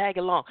can tag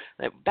along.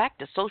 Now, back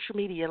to social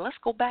media. Let's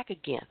go back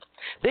again.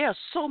 There are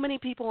so many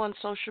people on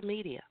social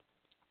media.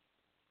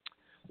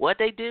 What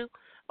they do?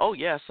 Oh,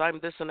 yes, I'm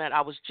this and that. I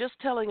was just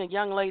telling a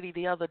young lady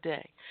the other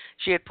day.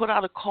 She had put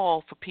out a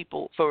call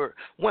for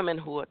women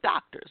who are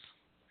doctors.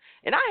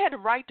 And I had to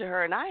write to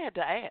her, and I had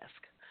to ask,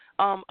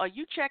 are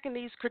you checking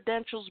these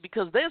credentials?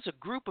 Because there's a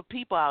group of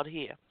people out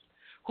here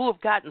who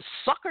have gotten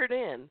suckered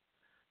in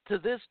to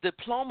this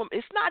diploma.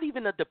 It's not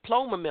even a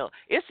diploma mill.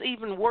 It's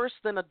even worse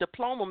than a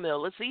diploma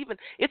mill.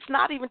 It's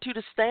not even to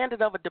the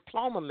standard of a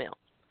diploma mill.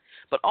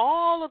 But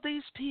all of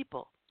these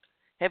people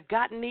have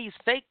gotten these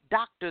fake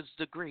doctor's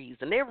degrees,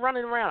 and they're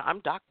running around, I'm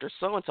Dr.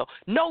 So-and-so.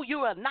 No, you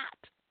are not.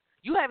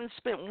 You haven't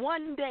spent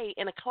one day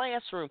in a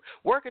classroom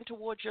working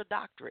towards your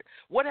doctorate.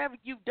 Whatever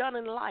you've done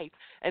in life,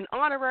 an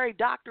honorary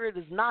doctorate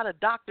is not a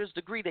doctor's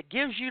degree that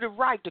gives you the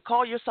right to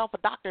call yourself a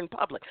doctor in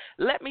public.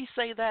 Let me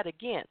say that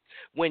again.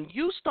 When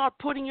you start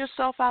putting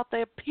yourself out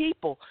there,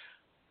 people,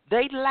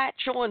 they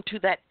latch on to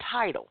that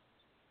title.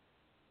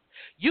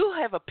 You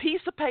have a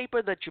piece of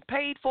paper that you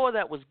paid for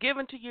that was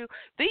given to you.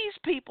 These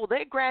people,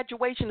 their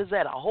graduation is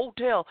at a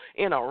hotel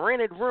in a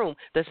rented room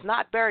that's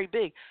not very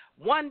big.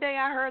 One day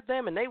I heard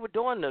them, and they were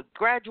doing the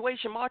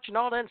graduation march and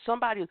all that, and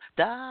somebody was,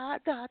 da,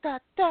 da, da,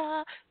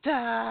 da,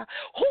 da.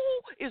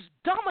 Who is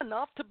dumb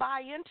enough to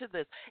buy into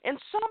this? And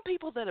some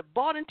people that have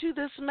bought into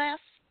this mess,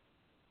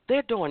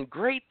 they're doing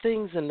great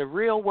things in the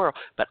real world,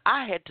 but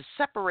I had to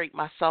separate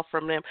myself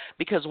from them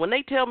because when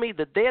they tell me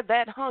that they're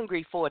that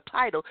hungry for a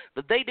title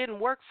that they didn't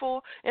work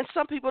for, and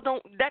some people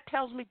don't, that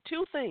tells me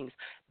two things.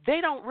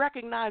 They don't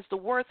recognize the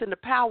worth and the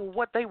power of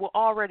what they were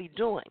already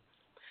doing.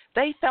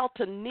 They felt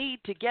a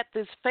need to get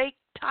this fake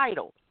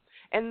title,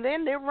 and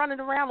then they're running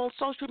around on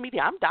social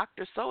media. I'm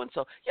Dr.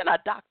 So-and-so. You're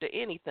not Dr.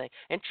 anything.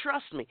 And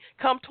trust me,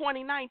 come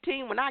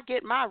 2019, when I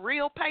get my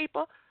real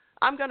paper,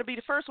 I'm going to be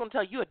the first one to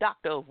tell you a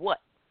doctor of what.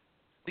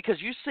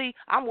 Because, you see,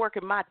 I'm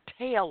working my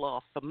tail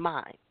off for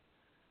mine.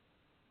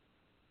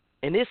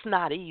 And it's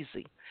not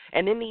easy.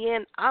 And in the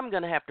end, I'm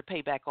going to have to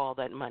pay back all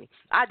that money.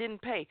 I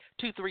didn't pay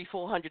 $200, $300,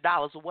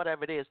 $400 or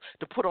whatever it is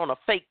to put on a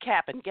fake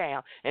cap and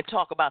gown and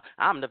talk about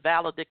I'm the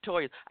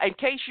valedictorian. In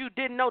case you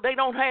didn't know, they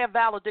don't have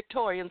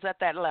valedictorians at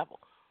that level.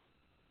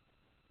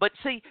 But,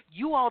 see,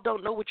 you all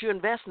don't know what you're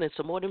investing in.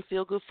 Some more than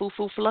feel-good,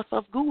 foo-foo, fluff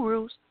of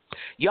gurus.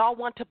 Y'all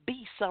want to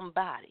be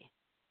somebody.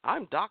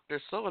 I'm Dr.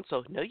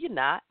 So-and-so. No, you're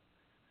not.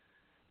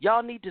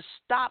 Y'all need to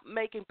stop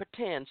making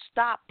pretend.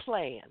 Stop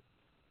playing.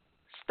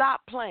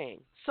 Stop playing.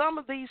 Some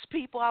of these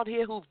people out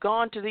here who've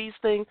gone to these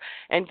things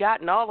and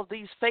gotten all of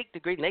these fake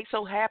degrees, and they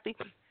so happy.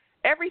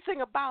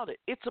 Everything about it.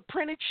 It's a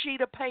printed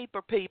sheet of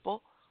paper,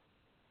 people.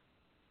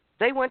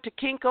 They went to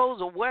Kinko's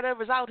or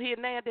whatever's out here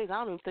nowadays. I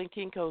don't even think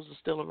Kinko's is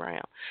still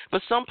around.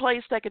 But some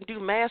place that can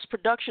do mass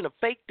production of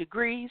fake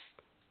degrees,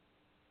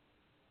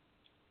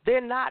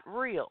 they're not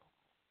real.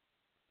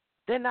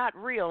 They're not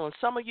real. And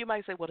some of you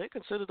might say, well, they're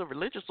considered a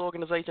religious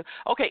organization.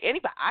 Okay,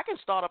 anybody, I can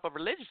start up a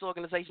religious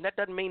organization. That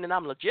doesn't mean that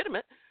I'm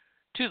legitimate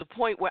to the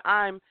point where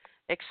I'm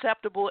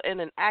acceptable in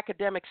an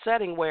academic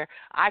setting where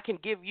I can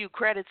give you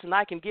credits and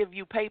I can give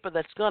you paper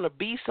that's going to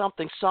be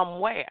something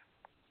somewhere.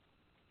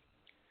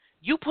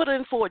 You put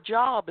in for a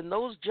job, and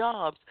those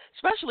jobs,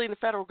 especially in the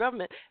federal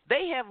government,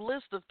 they have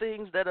lists of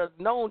things that are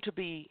known to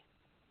be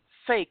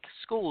fake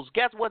schools.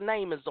 Guess what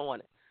name is on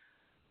it?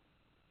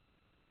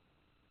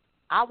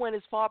 I went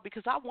as far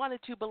because I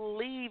wanted to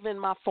believe in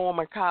my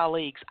former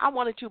colleagues. I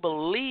wanted to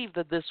believe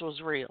that this was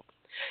real.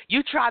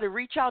 You try to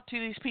reach out to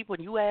these people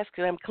and you ask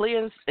them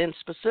clear and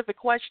specific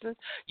questions,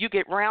 you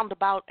get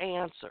roundabout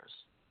answers.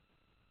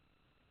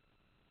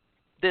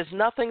 There's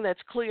nothing that's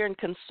clear and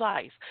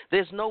concise.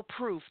 There's no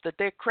proof that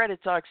their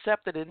credits are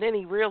accepted in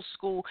any real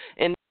school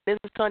in this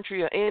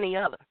country or any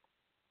other.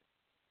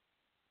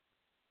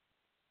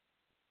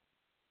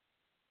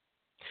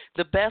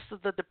 The best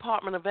that the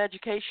Department of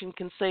Education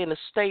can say in a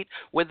state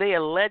where they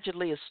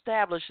allegedly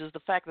establish is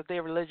the fact that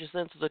they're a religious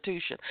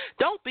institution.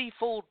 Don't be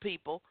fooled,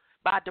 people,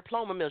 by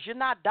diploma mills. You're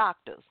not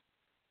doctors.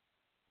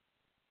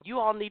 You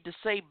all need to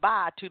say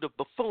bye to the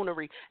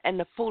buffoonery and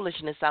the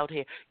foolishness out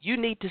here. You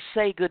need to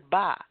say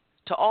goodbye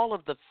to all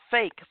of the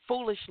fake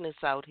foolishness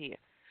out here.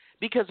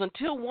 Because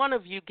until one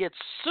of you gets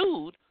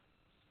sued,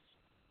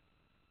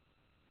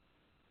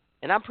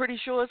 and I'm pretty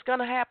sure it's going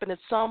to happen at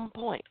some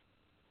point,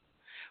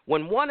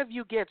 when one of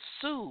you gets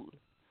sued,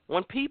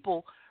 when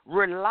people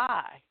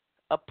rely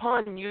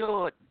upon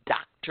your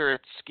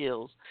doctorate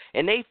skills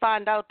and they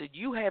find out that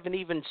you haven't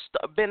even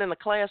been in a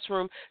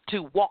classroom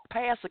to walk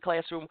past a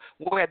classroom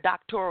where a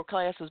doctoral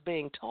class is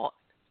being taught,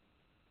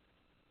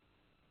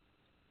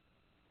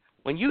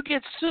 when you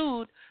get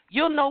sued,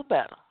 you'll know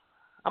better.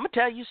 I'm going to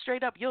tell you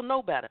straight up, you'll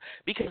know better.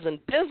 Because in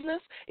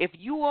business, if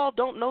you all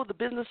don't know the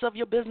business of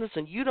your business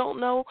and you don't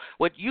know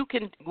what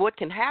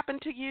can happen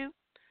to you,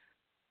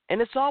 and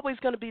it's always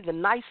going to be the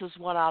nicest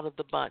one out of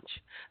the bunch,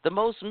 the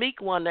most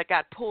meek one that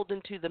got pulled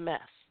into the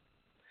mess.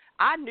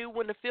 I knew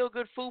when the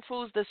feel-good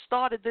foo-foos that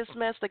started this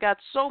mess that got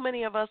so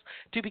many of us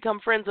to become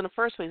friends in the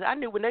first place, I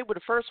knew when they were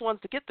the first ones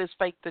to get this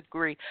fake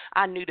degree,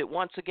 I knew that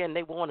once again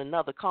they were on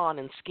another con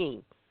and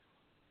scheme.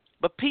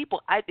 But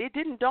people, it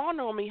didn't dawn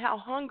on me how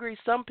hungry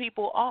some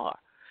people are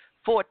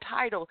for a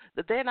title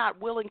that they're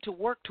not willing to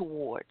work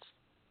towards.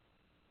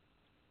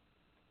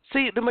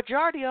 See, the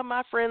majority of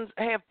my friends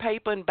have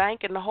paper and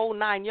bank and the whole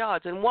 9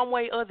 yards in one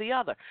way or the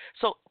other.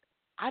 So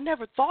I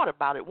never thought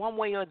about it one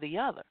way or the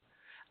other.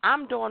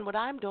 I'm doing what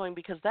I'm doing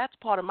because that's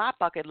part of my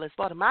bucket list,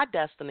 part of my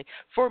destiny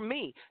for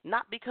me,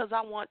 not because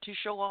I want to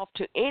show off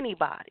to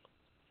anybody.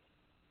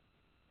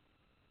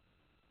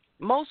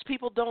 Most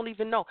people don't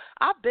even know.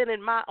 I've been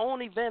in my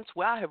own events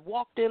where I have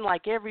walked in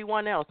like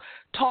everyone else,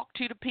 talked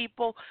to the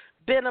people,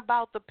 been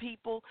about the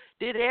people,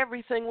 did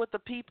everything with the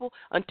people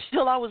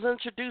until I was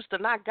introduced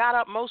and I got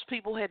up. Most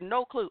people had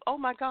no clue. Oh,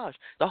 my gosh.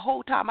 The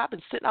whole time I've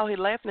been sitting out here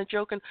laughing and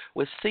joking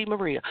with C.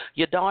 Maria.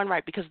 You're darn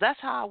right, because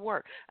that's how I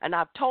work. And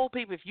I've told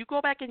people, if you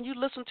go back and you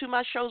listen to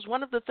my shows,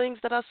 one of the things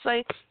that I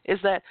say is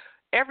that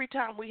every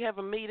time we have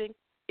a meeting,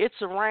 it's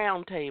a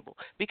round table,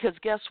 because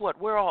guess what?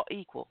 We're all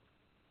equal.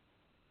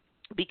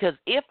 Because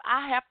if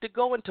I have to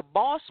go into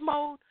boss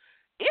mode,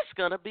 it's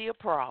going to be a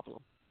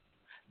problem.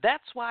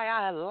 That's why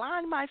I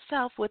align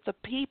myself with the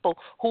people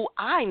who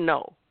I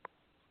know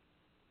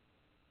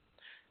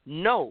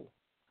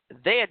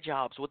their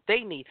jobs, what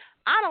they need.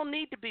 I don't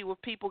need to be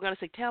with people going to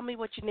say, tell me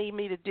what you need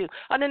me to do.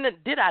 And then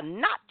did I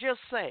not just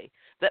say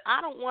that I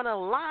don't want to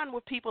align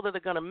with people that are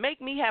going to make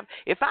me have,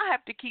 if I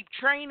have to keep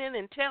training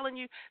and telling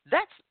you,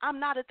 I'm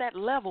not at that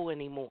level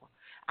anymore.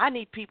 I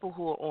need people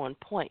who are on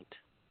point.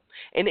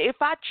 And if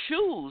I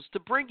choose to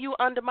bring you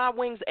under my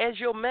wings as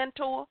your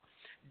mentor,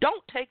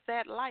 don't take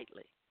that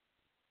lightly.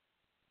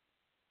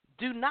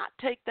 Do not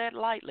take that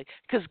lightly.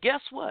 Because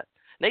guess what?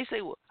 They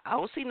say, well, I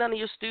don't see none of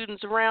your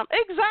students around.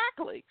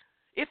 Exactly.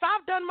 If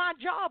I've done my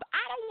job,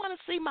 I don't want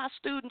to see my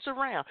students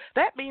around.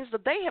 That means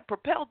that they have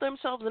propelled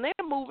themselves and they're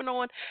moving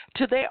on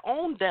to their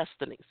own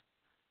destinies.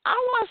 I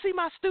don't want to see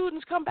my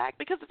students come back,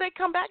 because if they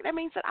come back, that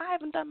means that I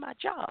haven't done my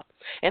job.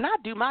 And I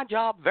do my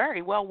job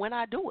very well when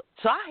I do it.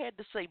 So I had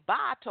to say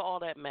bye to all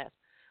that mess.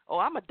 Oh,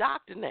 I'm a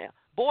doctor now.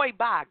 Boy,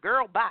 bye.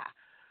 Girl, bye.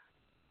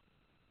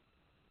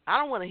 I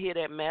don't want to hear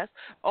that mess.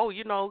 Oh,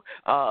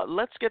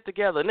 let's get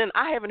together. And then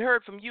I haven't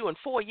heard from you in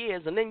 4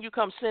 years, and then you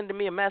come sending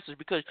me a message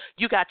because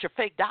you got your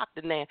fake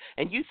doctor now,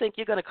 and you think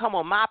you're going to come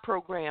on my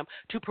program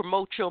to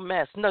promote your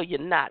mess. No, you're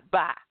not.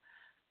 Bye.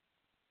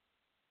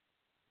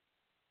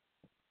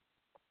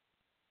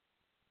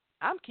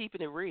 I'm keeping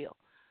it real.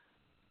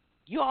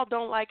 You all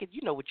don't like it,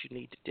 you know what you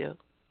need to do.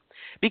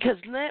 Because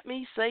let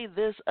me say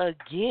this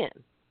again.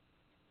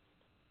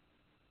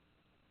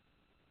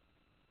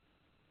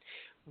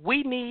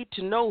 We need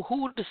to know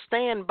who to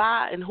stand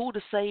by and who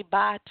to say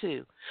bye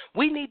to.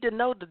 We need to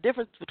know the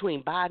difference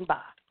between bye and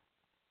bye.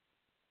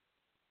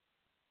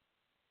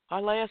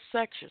 Our last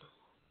section.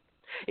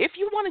 If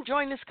you want to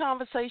join this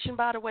conversation,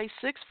 by the way,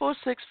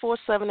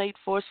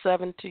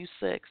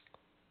 646-478-4726.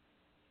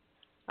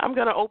 I'm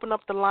going to open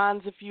up the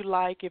lines if you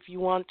like. If you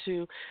want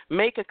to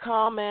make a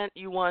comment,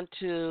 you want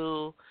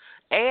to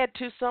add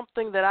to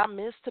something that I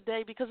missed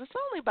today, because it's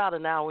only about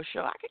an hour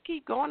show. I could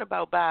keep going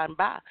about by and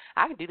by.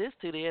 I can do this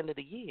to the end of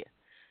the year.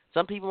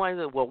 Some people might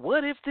say, well,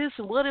 what if this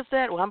and what if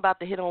that? Well, I'm about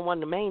to hit on one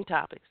of the main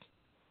topics.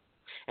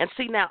 And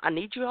see, now, I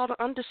need you all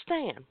to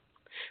understand.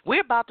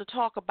 We're about to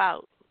talk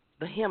about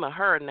the him or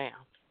her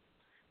now,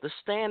 the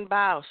stand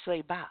by or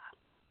say bye.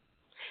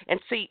 And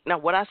see, now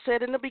what I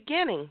said in the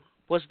beginning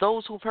was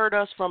those who've heard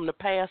us from the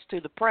past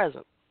to the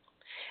present.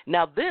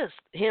 Now this,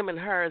 him and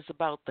her, is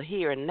about the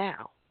here and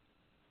now.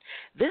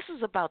 This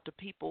is about the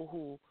people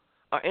who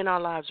are in our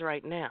lives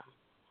right now.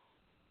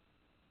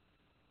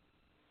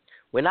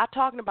 We're not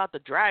talking about the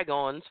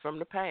dragons from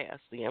the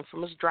past, the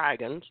infamous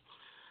dragons.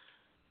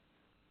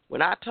 We're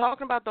not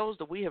talking about those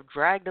that we have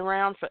dragged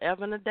around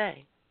forever and a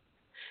day.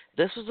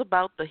 This is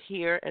about the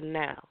here and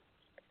now.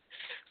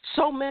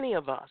 So many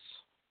of us,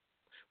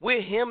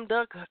 we're hemmed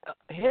up,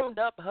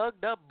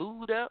 hugged up,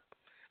 booed up,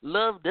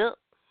 loved up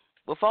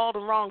with all the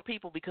wrong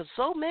people, because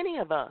so many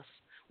of us,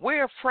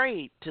 we're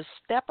afraid to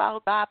step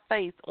out by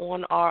faith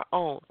on our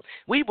own.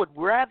 We would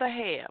rather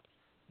have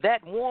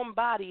that warm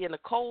body in a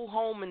cold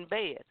home in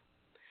bed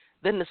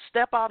than to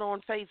step out on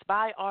faith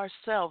by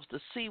ourselves to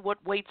see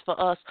what waits for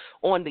us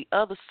on the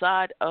other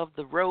side of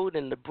the road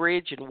and the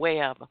bridge and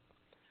wherever.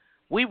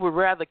 We would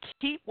rather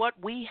keep what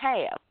we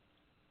have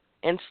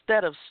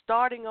instead of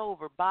starting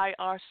over by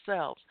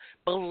ourselves,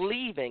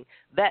 believing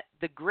that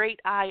the great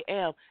I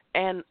am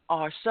and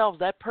ourselves,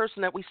 that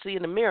person that we see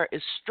in the mirror,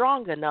 is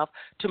strong enough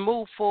to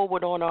move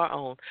forward on our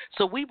own.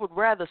 So we would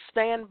rather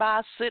stand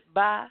by, sit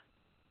by,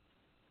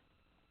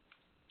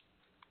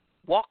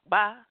 walk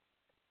by,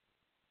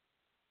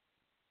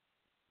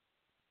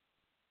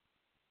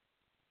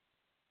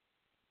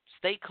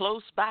 stay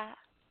close by.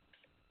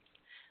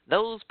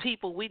 Those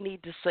people we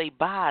need to say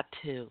bye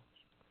to.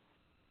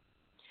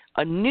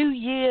 A new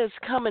year is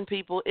coming,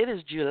 people. It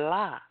is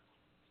July.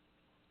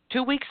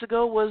 2 weeks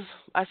ago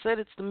I said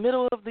it's the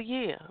middle of the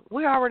year.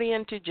 We're already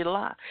into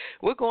July.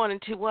 We're going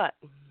into what?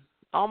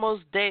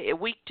 Almost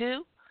week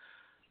 2?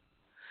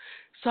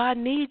 So I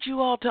need you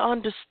all to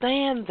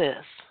understand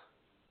this.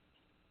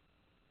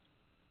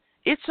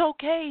 It's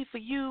okay for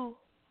you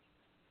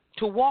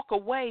to walk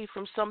away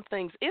from some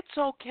things. It's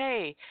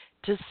okay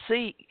to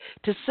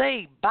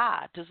say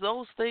bye to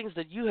those things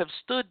that you have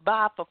stood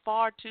by for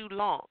far too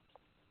long.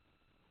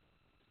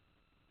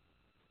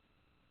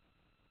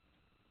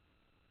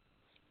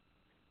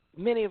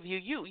 Many of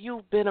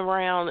you've been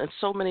around, and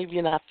so many of you,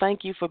 and I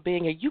thank you for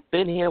being here. You've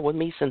been here with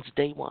me since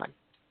day one.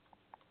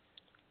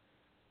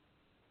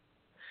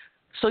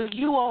 So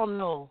you all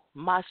know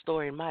my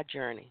story and my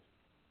journey.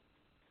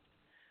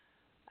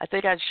 I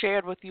think I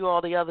shared with you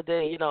all the other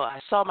day, I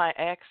saw my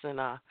ex, and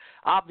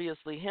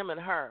obviously him and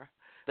her,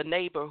 the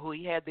neighbor who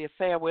he had the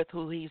affair with,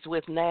 who he's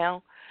with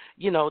now,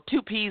 2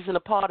 peas in a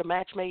pod, a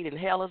match made in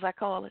hell, as I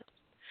call it.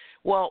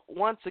 Well,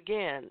 once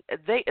again,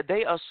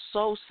 they are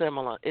so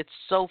similar. It's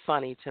so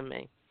funny to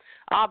me.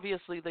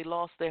 Obviously, they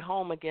lost their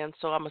home again,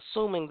 so I'm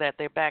assuming that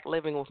they're back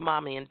living with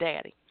mommy and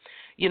daddy,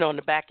 in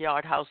the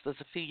backyard house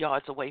that's a few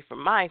yards away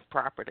from my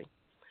property.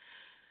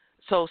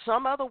 So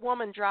some other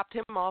woman dropped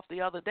him off the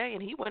other day,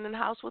 and he went in the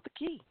house with the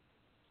key.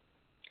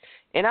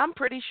 And I'm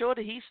pretty sure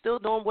that he's still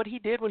doing what he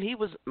did when he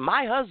was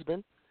my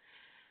husband,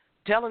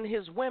 telling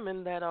his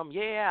women that,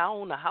 I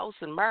own a house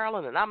in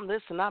Maryland, and I'm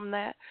this and I'm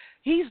that.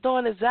 He's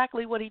doing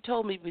exactly what he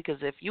told me, because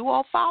if you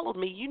all followed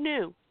me, you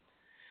knew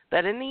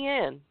that in the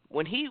end,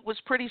 when he was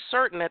pretty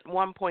certain at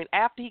one point,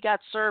 after he got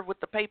served with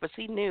the papers,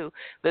 he knew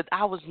that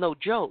I was no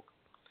joke.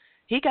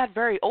 He got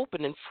very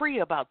open and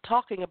free about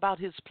talking about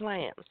his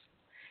plans.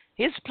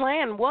 His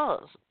plan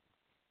was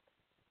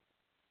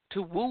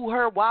to woo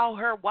her, wow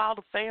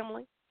the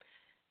family,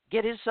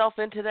 get himself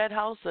into that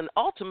house, and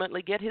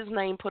ultimately get his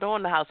name put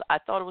on the house. I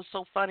thought it was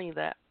so funny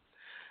that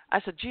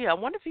I said, gee, I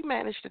wonder if he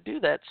managed to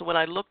do that. So when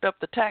I looked up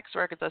the tax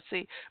records, I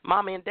see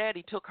mommy and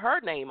daddy took her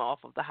name off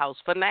of the house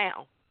for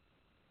now.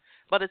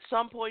 But at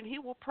some point, he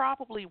will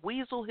probably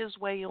weasel his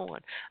way on.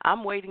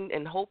 I'm waiting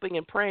and hoping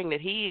and praying that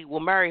he will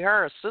marry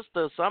her, a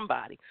sister, or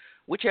somebody,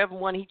 whichever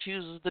one he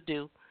chooses to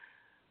do.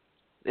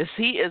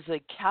 He is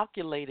a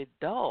calculated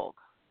dog.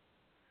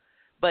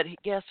 But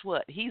guess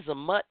what? He's a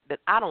mutt that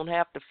I don't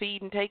have to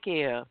feed and take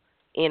care of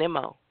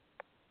anymore.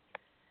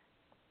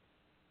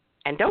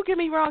 And don't get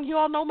me wrong, you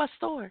all know my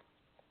story.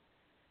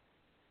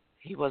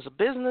 He was a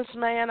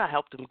businessman. I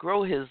helped him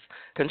grow his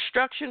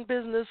construction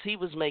business. He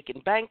was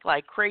making bank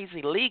like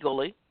crazy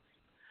legally.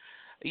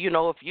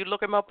 If you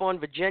look him up on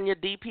Virginia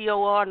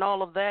DPOR and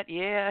all of that,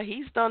 yeah,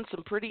 he's done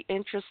some pretty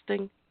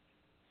interesting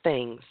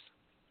things.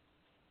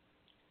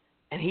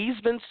 And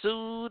he's been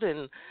sued,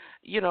 and,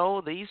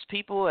 these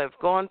people have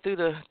gone through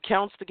the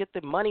counts to get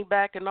their money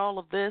back and all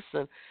of this.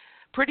 And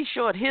pretty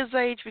sure at his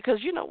age, because,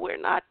 we're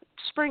not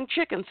spring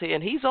chickens here,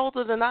 and he's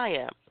older than I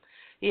am.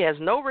 He has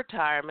no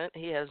retirement.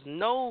 He has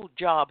no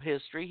job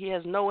history. He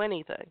has no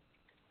anything.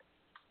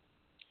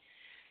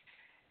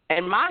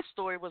 And my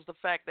story was the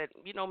fact that,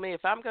 me,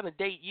 if I'm going to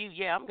date you,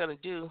 I'm going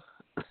to do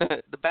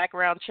the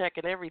background check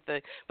and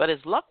everything. But as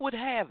luck would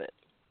have it,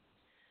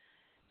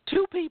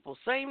 two people,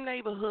 same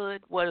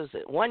neighborhood, what is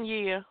it, 1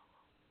 year,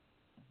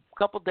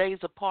 couple days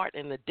apart,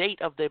 and the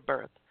date of their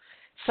birth.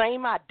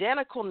 Same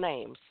identical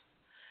names.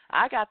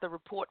 I got the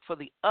report for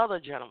the other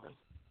gentleman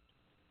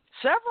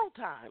several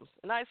times.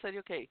 And I said,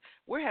 okay,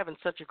 we're having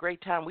such a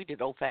great time. We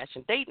did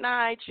old-fashioned date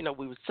nights. You know,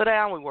 we would sit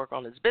down, we work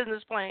on his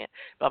business plan,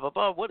 blah, blah,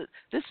 blah.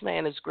 This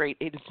man is great.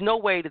 There's no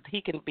way that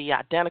he can be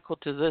identical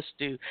to this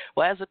dude.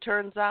 Well, as it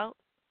turns out,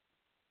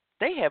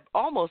 they have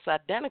almost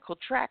identical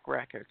track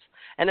records.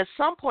 And at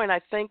some point,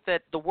 I think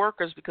that the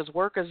workers, because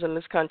workers in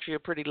this country are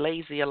pretty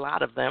lazy, a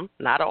lot of them,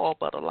 not all,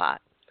 but a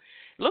lot,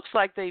 looks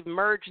like they've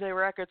merged their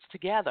records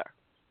together.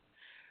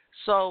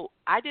 So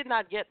I did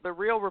not get the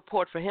real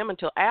report for him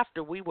until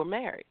after we were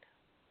married.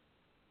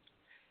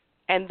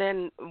 And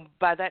then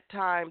by that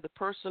time, the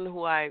person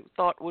who I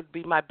thought would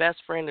be my best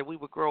friend and we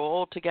would grow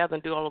old together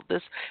and do all of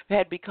this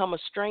had become a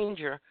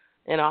stranger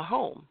in our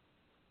home.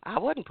 I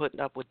wasn't putting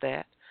up with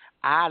that.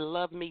 I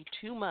love me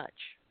too much.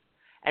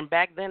 And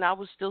back then I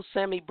was still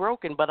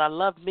semi-broken, but I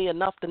loved me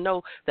enough to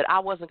know that I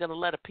wasn't going to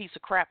let a piece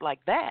of crap like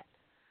that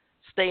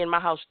stay in my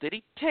house. Did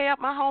he tear up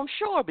my home?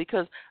 Sure,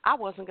 because I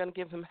wasn't going to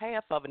give him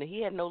half of it, and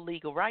he had no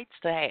legal rights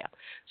to have.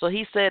 So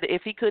he said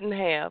if he couldn't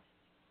have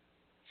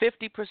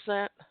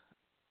 50%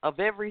 of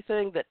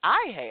everything that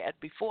I had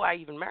before I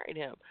even married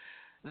him,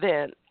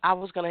 then I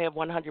was going to have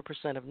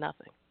 100% of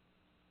nothing.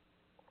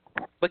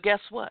 But guess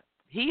what?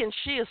 He and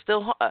she are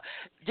still,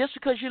 just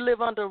because you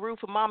live under a roof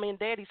of mommy and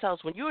daddy's house,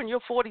 when you're in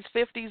your 40s,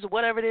 50s, or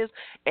whatever it is,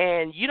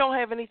 and you don't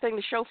have anything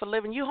to show for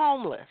living, you're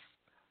homeless.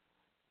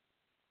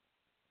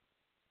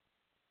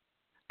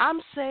 I'm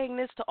saying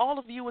this to all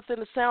of you within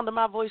the sound of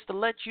my voice to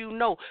let you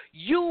know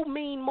you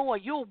mean more.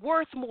 You're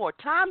worth more.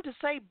 Time to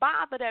say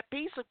bye to that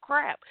piece of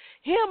crap,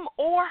 him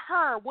or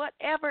her,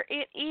 whatever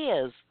it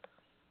is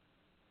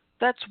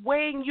that's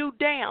weighing you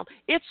down.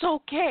 It's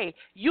okay.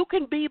 You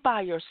can be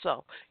by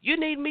yourself. You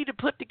need me to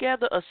put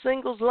together a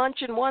singles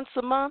luncheon once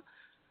a month,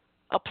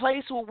 a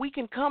place where we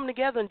can come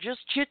together and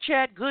just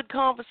chit-chat, good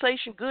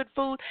conversation, good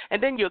food,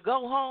 and then you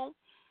go home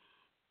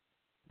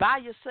by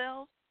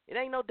yourself. It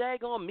ain't no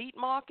daggone meat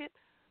market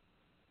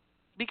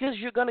because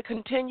you're going to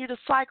continue the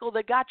cycle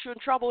that got you in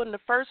trouble in the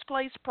first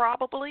place,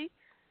 probably.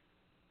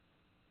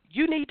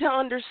 You need to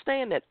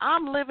understand that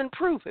I'm living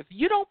proof. If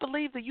you don't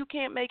believe that you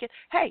can't make it,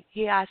 hey,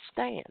 here I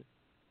stand.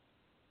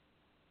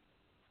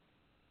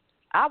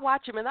 I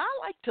watch him, and I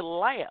like to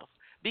laugh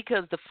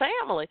because the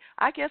family,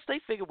 I guess they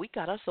figure we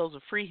got ourselves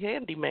a free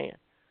handyman.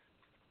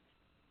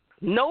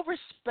 No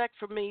respect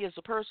for me as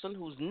a person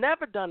who's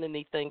never done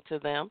anything to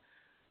them.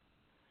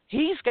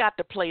 He's got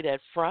to play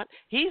that front.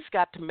 He's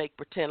got to make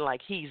pretend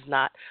like he's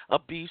not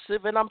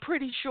abusive. And I'm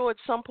pretty sure at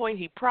some point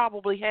he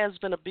probably has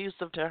been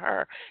abusive to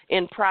her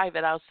in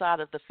private outside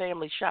of the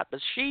family shop. But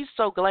she's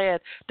so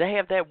glad to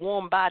have that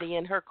warm body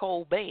in her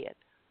cold bed.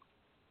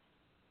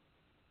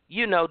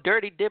 You know,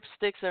 dirty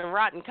dipsticks and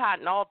rotten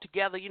cotton all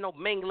together, you know,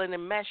 mingling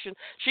and meshing.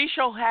 She's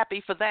so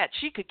happy for that.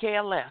 She could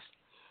care less.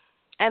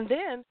 And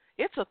then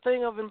it's a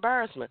thing of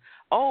embarrassment.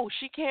 Oh,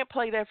 she can't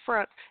play that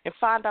front and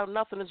find out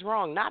nothing is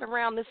wrong. Not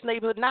around this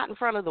neighborhood, not in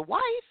front of the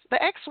wife,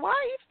 the ex-wife.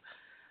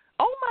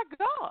 Oh, my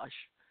gosh.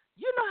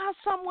 You know how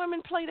some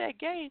women play that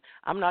game?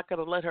 I'm not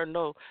going to let her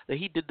know that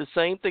he did the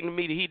same thing to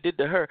me that he did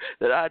to her,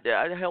 that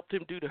I helped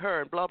him do to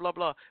her, and blah, blah,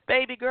 blah.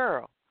 Baby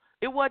girl,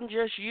 it wasn't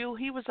just you.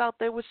 He was out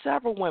there with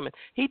several women.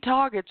 He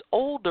targets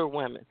older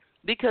women.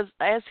 Because,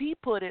 as he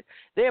put it,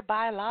 their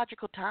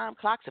biological time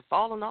clocks have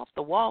fallen off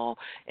the wall,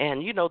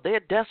 and, you know,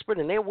 they're desperate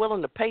and they're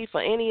willing to pay for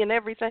any and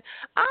everything.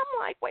 I'm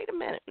like, wait a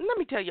minute. Let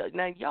me tell you.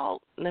 Now,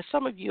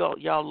 some of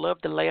y'all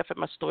love to laugh at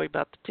my story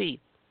about the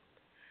teeth.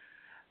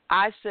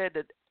 I said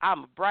that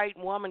I'm a bright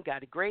woman,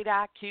 got a great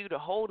IQ, the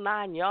whole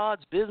 9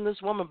 yards,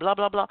 businesswoman, blah,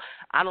 blah, blah.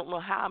 I don't know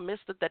how I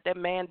missed it that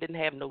man didn't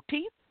have no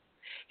teeth.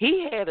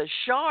 He had a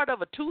shard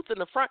of a tooth in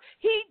the front.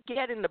 He'd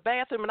get in the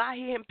bathroom, and I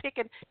hear him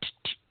picking.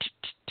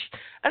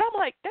 And I'm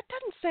like, that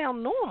doesn't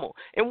sound normal.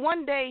 And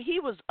one day he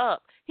was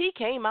up. He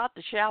came out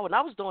the shower, and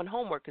I was doing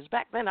homework because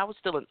back then I was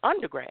still an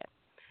undergrad.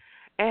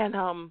 And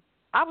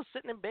I was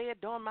sitting in bed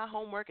doing my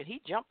homework, and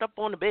he jumped up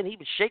on the bed, and he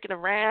was shaking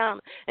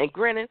around and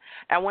grinning.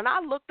 And when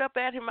I looked up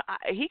at him,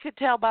 he could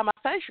tell by my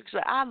facial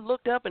expression. I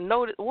looked up and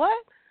noted,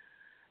 what?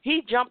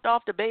 He jumped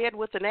off the bed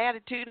with an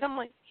attitude. I'm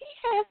like,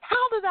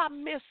 how did I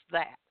miss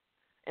that?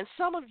 And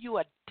some of you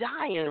are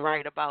dying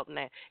right about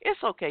that.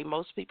 It's okay.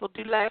 Most people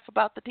do laugh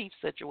about the teeth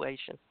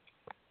situation.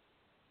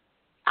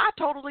 I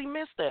totally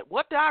missed that.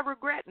 What do I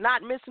regret?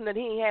 Not missing that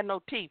he ain't had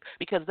no teeth,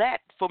 because that,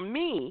 for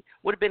me,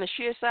 would have been a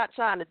sheer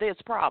sign that there's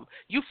a problem.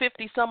 You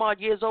 50-some-odd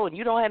years old and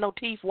you don't have no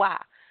teeth. Why?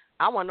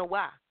 I want to know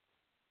why.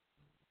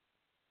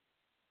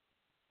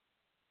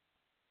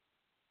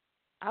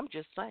 I'm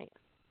just saying.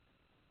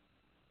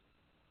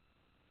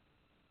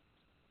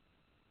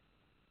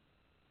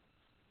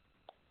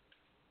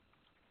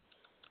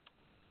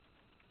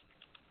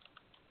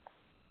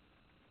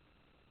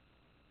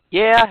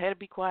 Yeah, I had to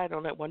be quiet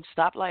on that one.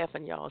 Stop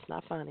laughing, y'all. It's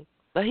not funny.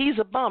 But he's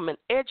a bum, an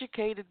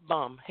educated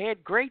bum.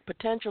 Had great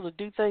potential to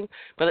do things,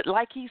 but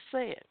like he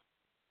said,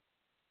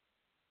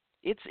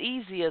 it's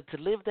easier to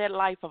live that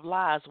life of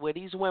lies where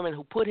these women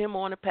who put him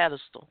on a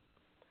pedestal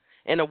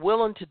and are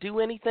willing to do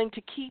anything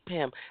to keep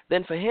him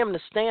than for him to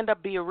stand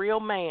up, be a real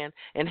man,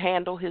 and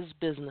handle his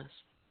business.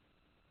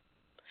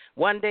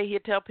 One day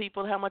he'd tell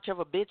people how much of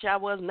a bitch I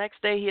was.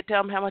 Next day he'd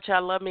tell them how much I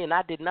love me and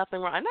I did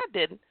nothing wrong. And I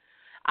didn't.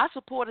 I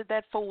supported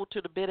that fool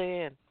to the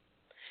bitter end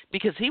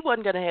because he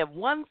wasn't going to have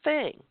one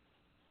thing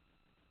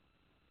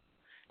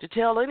to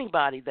tell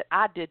anybody that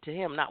I did to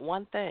him, not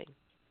one thing,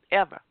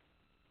 ever.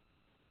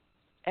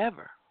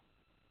 Ever.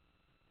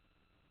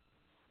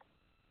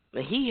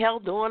 And he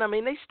held on. I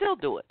mean, they still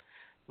do it.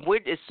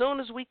 As soon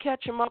as we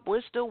catch them up,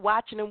 we're still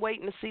watching and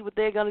waiting to see what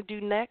they're going to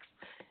do next.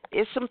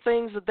 It's some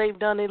things that they've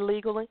done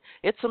illegally.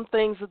 It's some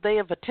things that they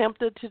have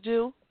attempted to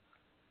do.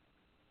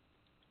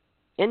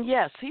 And,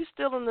 yes, he's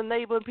still in the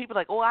neighborhood. People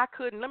are like, oh, I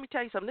couldn't. Let me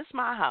tell you something. This is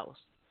my house.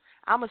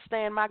 I'm going to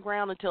stand my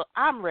ground until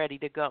I'm ready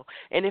to go.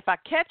 And if I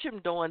catch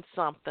him doing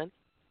something,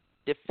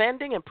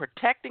 defending and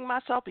protecting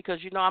myself, because,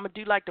 I'm going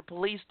to do like the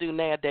police do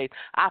nowadays.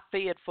 I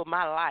feared for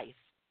my life.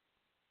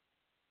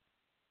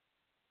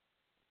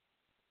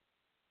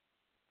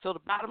 So the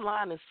bottom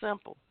line is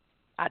simple.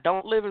 I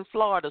don't live in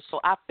Florida, so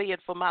I feared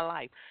for my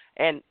life.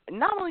 And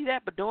not only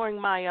that, but during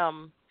my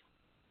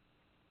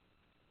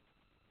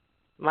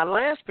my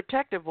last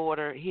protective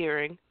order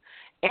hearing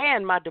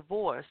and my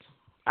divorce,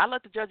 I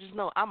let the judges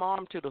know I'm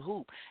armed to the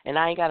hoop, and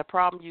I ain't got a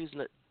problem using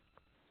it.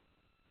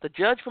 The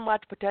judge for my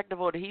protective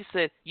order, he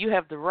said, you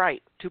have the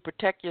right to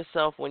protect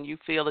yourself when you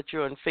feel that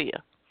you're in fear.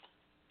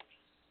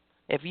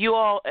 If you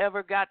all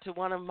ever got to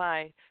one of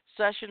my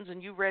sessions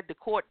and you read the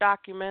court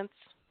documents,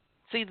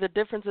 see, the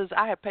difference is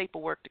I have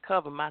paperwork to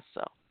cover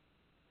myself.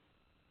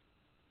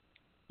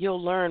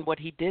 You'll learn what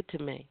he did to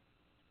me.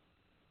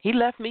 He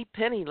left me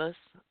penniless.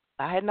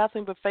 I had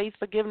nothing but faith,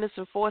 forgiveness,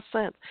 and 4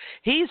 cents.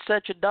 He's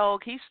such a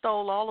dog. He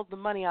stole all of the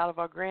money out of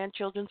our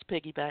grandchildren's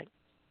piggy bank.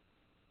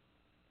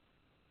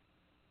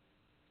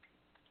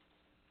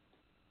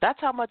 That's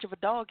how much of a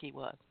dog he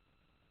was.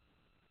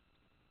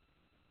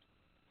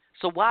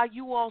 So while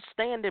you all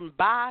standing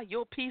by,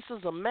 your piece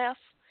is a mess.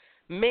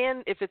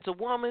 Men, if it's a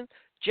woman,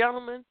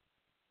 gentlemen,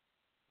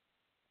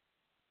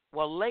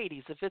 well,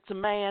 ladies, if it's a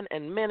man,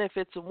 and men, if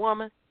it's a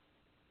woman,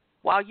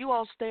 while you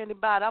all standing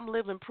by it, I'm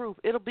living proof.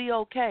 It'll be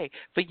okay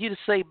for you to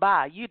say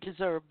bye. You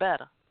deserve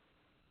better.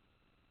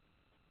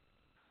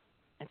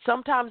 And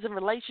sometimes in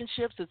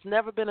relationships, it's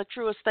never been a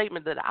truer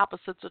statement that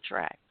opposites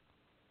attract.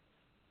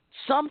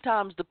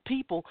 Sometimes the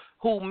people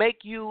who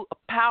make you a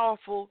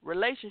powerful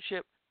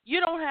relationship, you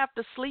don't have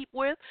to sleep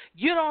with.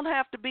 You don't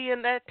have to be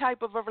in that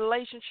type of a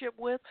relationship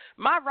with.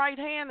 My right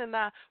hand and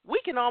I, we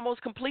can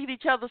almost complete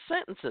each other's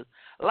sentences.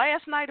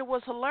 Last night it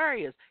was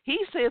hilarious. He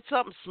said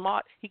something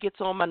smart. He gets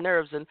on my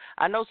nerves. And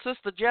I know,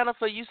 Sister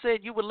Jennifer, you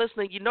said you were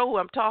listening. You know who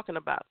I'm talking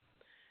about.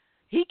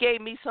 He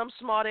gave me some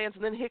smart answer,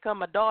 and then here come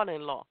my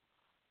daughter-in-law.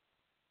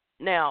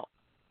 Now,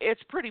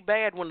 it's pretty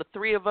bad when the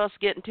three of us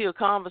get into a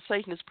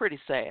conversation. It's pretty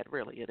sad,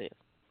 really, it is.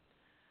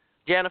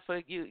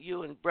 Jennifer,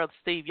 you and Brother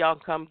Steve, y'all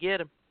can come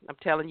get him. I'm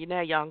telling you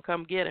now, y'all can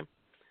come get him.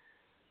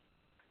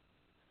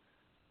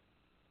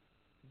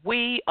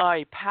 We are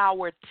a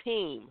power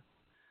team.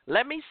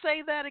 Let me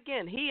say that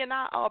again. He and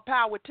I are a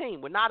power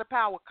team. We're not a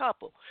power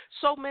couple.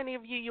 So many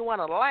of you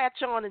want to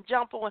latch on and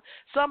jump on.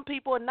 Some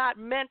people are not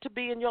meant to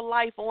be in your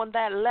life on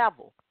that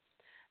level.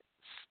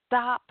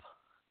 Stop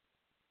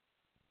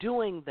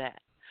doing that.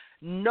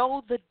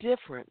 Know the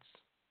difference.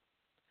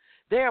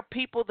 There are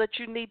people that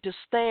you need to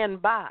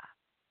stand by.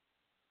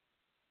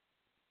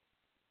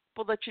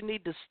 People that you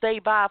need to stay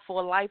by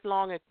for a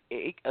lifelong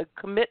a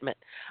commitment.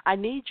 I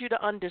need you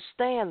to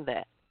understand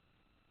that.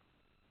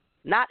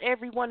 Not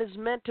everyone is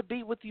meant to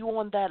be with you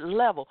on that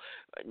level.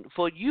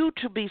 For you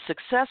to be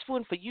successful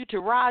and for you to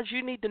rise,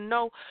 you need to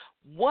know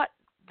what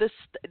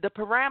the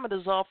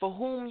parameters are for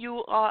whom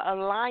you are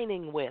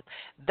aligning with.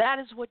 That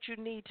is what you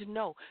need to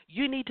know.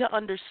 You need to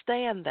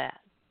understand that.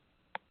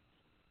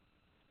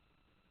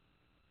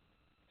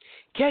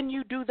 Can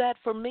you do that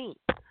for me?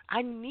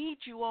 I need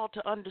you all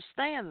to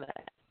understand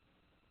that.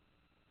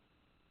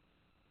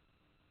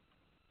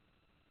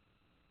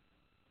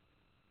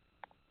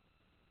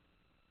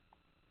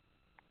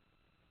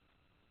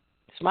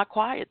 It's my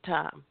quiet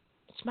time.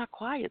 It's my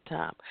quiet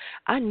time.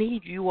 I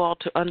need you all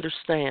to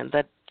understand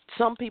that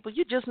some people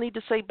you just need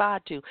to say bye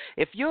to.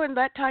 If you're in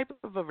that type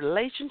of a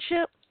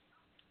relationship,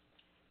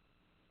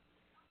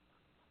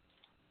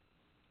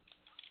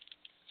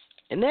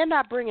 and they're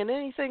not bringing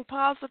anything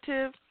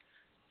positive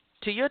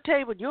to your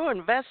table, you're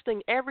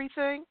investing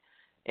everything,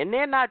 and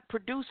they're not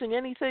producing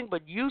anything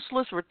but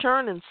useless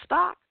return in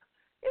stock,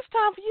 it's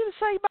time for you to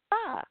say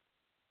bye.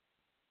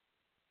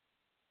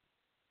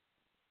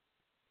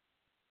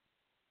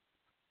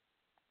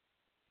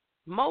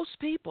 Most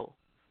people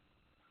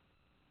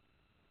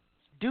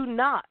do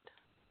not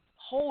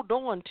hold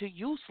on to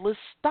useless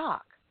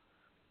stock.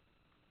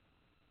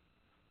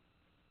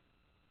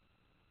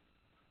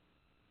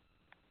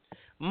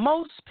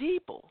 Most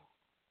people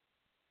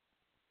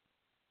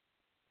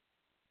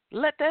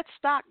Let that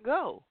stock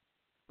go.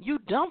 You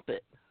dump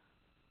it.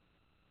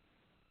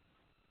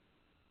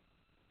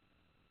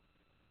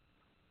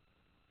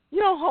 You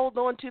don't hold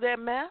on to that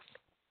mess.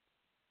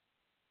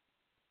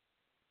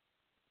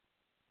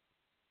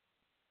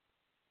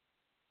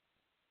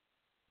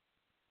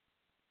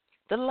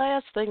 The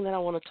last thing that I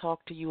want to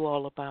talk to you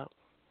all about,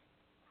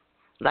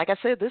 like I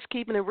said, this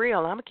keeping it real.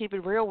 I'm going to keep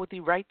it real with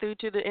you right through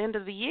to the end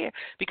of the year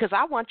because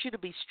I want you to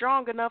be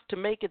strong enough to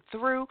make it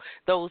through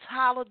those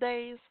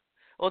holidays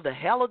or the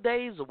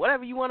holidays or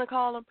whatever you want to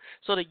call them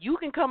so that you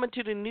can come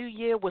into the new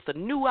year with a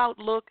new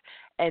outlook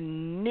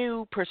and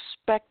new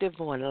perspective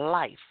on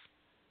life.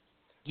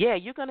 Yeah,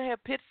 you're going to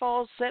have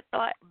pitfalls,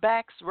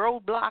 setbacks,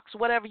 roadblocks,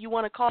 whatever you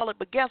want to call it,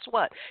 but guess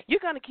what? You're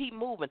going to keep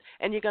moving,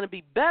 and you're going to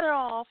be better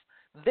off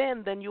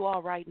then than you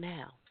are right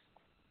now.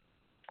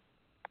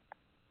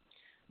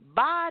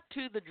 Bye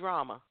to the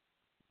drama.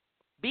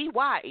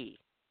 BYE.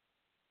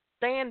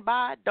 Stand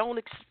by it. Don't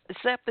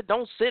accept it.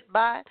 Don't sit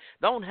by it.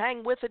 Don't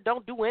hang with it.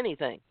 Don't do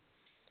anything.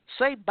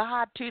 Say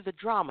bye to the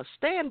drama.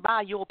 Stand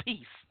by your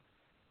peace.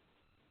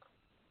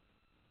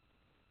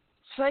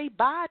 Say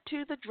bye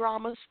to the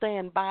drama.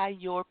 Stand by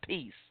your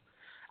peace.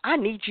 I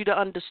need you to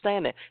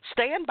understand that.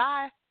 Stand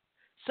by.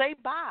 Say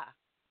bye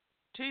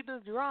to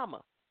the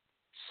drama.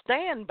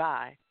 Stand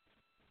by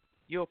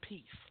your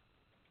peace,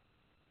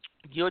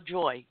 your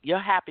joy, your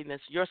happiness,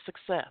 your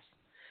success.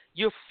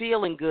 You're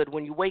feeling good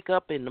when you wake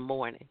up in the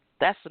morning.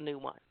 That's a new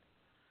one.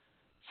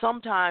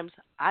 Sometimes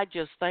I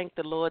just thank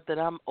the Lord that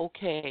I'm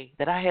okay,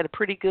 that I had a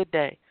pretty good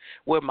day,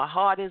 where my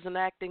heart isn't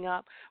acting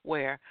up,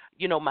 where,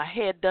 my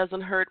head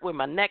doesn't hurt, where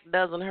my neck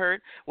doesn't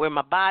hurt, where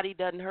my body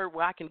doesn't hurt,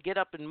 where I can get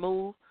up and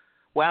move,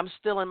 where I'm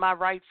still in my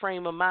right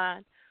frame of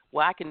mind,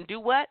 where I can do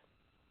what?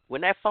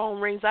 When that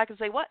phone rings, I can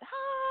say, what?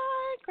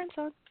 Hi,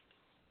 grandson.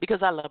 Because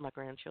I love my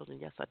grandchildren.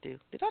 Yes, I do.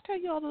 Did I tell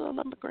you all that I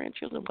love my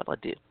grandchildren? Well, I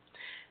do.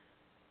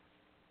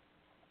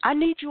 I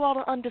need you all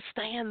to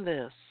understand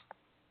this.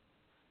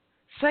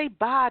 Say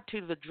bye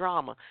to the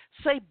drama.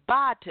 Say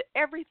bye to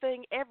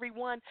everything,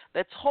 everyone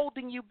that's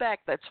holding you back,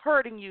 that's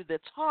hurting you,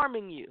 that's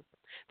harming you,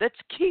 that's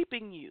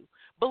keeping you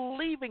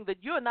believing that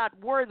you're not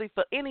worthy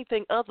for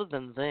anything other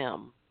than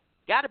them.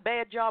 Got a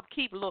bad job?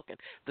 Keep looking.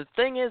 The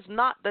thing is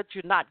not that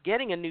you're not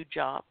getting a new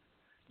job.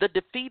 The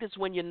defeat is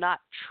when you're not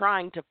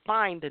trying to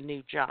find a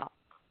new job.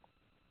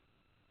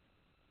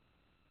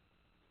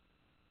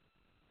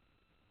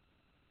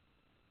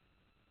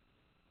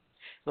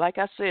 Like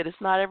I said, it's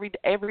not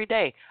every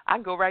day. I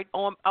can go right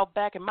on out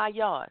back in my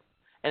yard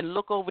and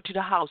look over to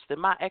the house that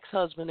my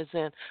ex-husband is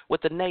in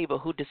with a neighbor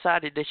who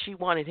decided that she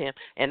wanted him,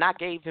 and I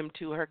gave him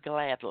to her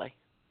gladly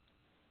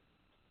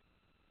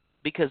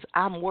because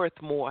I'm worth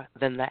more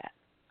than that.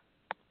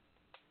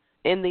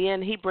 In the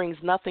end, he brings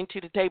nothing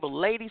to the table.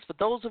 Ladies, for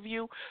those of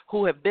you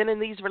who have been in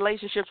these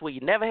relationships where you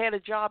never had a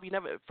job,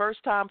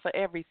 first time for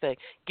everything,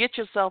 get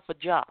yourself a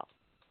job.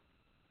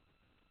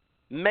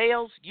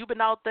 Males, you've been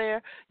out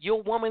there,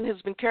 your woman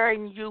has been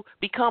carrying you,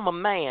 become a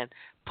man.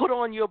 Put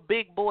on your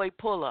big boy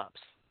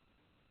pull-ups.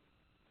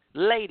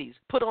 Ladies,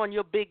 put on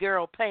your big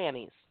girl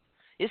panties.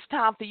 It's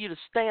time for you to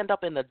stand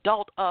up and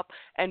adult up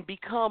and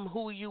become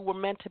who you were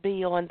meant to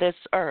be on this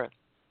earth.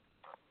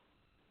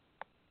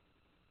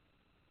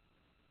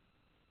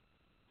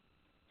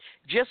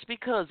 Just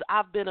because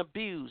I've been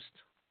abused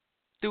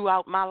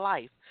throughout my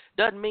life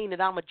doesn't mean that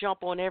I'm going to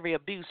jump on every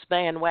abuse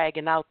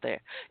bandwagon out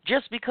there.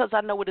 Just because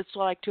I know what it's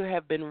like to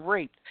have been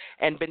raped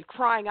and been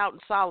crying out in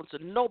silence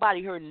and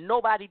nobody heard,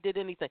 nobody did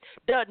anything,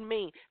 doesn't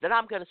mean that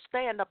I'm going to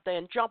stand up there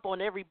and jump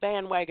on every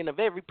bandwagon of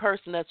every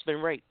person that's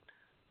been raped.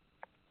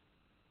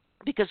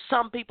 Because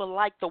some people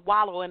like to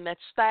wallow in that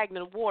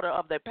stagnant water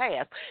of their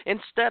past.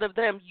 Instead of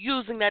them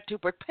using that to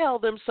propel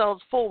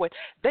themselves forward,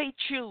 they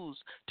choose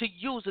to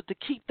use it to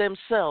keep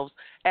themselves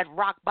at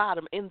rock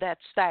bottom in that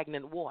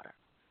stagnant water.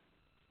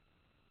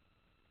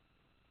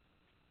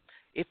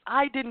 If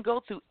I didn't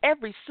go through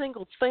every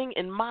single thing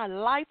in my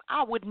life,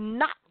 I would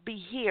not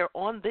be here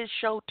on this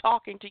show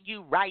talking to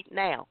you right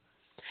now.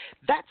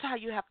 That's how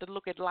you have to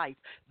look at life.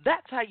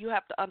 That's how you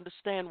have to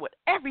understand what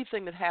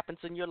everything that happens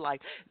in your life.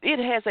 It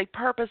has a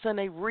purpose and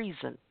a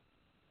reason.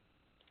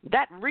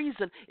 That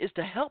reason is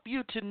to help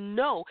you to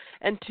know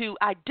and to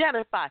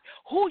identify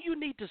who you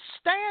need to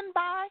stand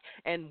by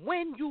and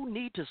when you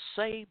need to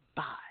say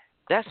bye.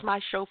 That's my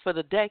show for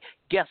the day.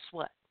 Guess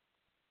what?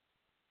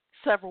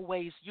 Several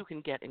ways you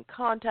can get in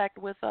contact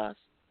with us.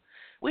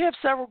 We have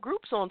several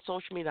groups on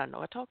social media. I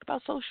know I talked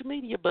about social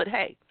media, but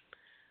hey,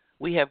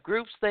 we have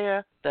groups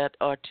there that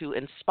are to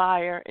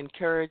inspire,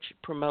 encourage,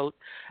 promote,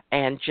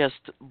 and just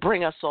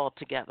bring us all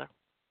together.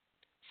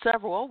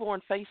 Several over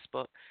on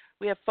Facebook.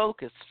 We have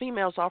Focus,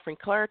 Females Offering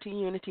Clarity,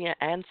 Unity,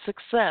 and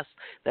Success.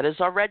 That is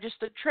our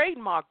registered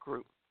trademark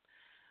group.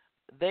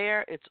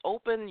 There, it's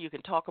open. You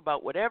can talk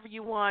about whatever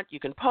you want. You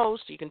can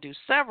post. You can do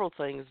several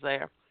things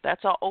there.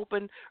 That's our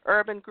open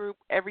urban group.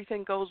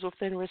 Everything goes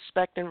within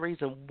respect and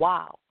reason.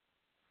 Wow.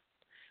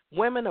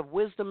 Women of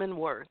Wisdom and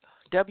Worth,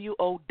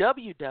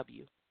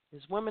 WOWW,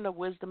 is Women of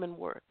Wisdom and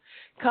Worth.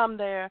 Come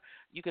there.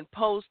 You can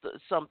post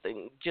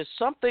something, just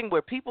something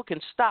where people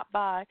can stop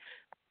by,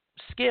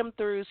 skim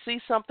through, see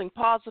something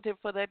positive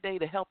for that day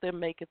to help them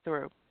make it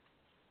through.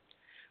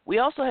 We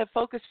also have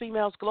Focus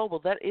Females Global.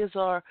 That is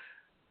our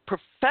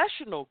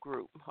professional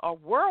group, our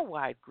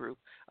worldwide group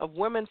of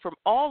women from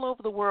all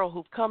over the world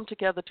who've come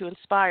together to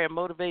inspire,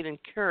 motivate,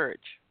 encourage,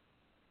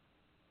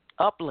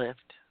 uplift.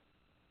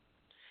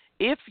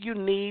 If you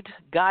need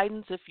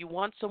guidance, if you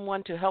want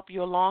someone to help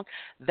you along,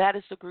 that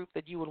is the group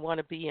that you would want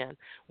to be in.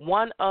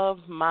 One of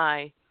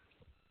my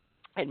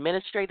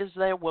administrators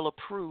there will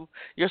approve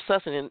your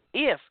session. And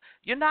if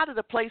you're not at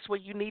a place where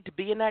you need to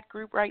be in that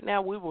group right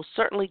now, we will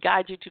certainly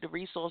guide you to the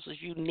resources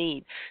you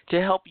need to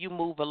help you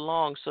move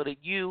along so that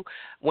you,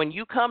 when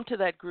you come to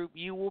that group,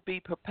 you will be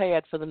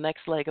prepared for the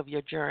next leg of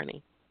your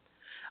journey.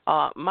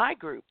 My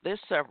group, there's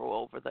several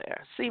over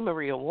there. C.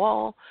 Maria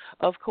Wall,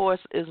 of course,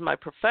 is my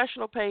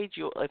professional page.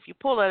 If you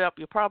pull that up,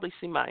 you'll probably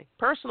see my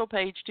personal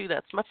page, too.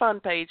 That's my fun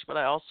page, but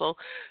I also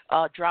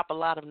drop a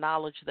lot of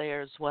knowledge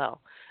there as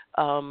well.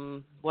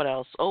 What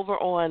else? Over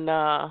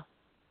on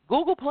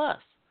Google+,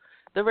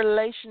 the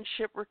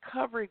Relationship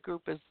Recovery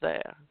Group is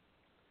there.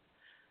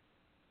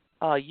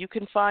 You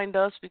can find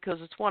us because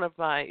it's one of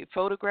my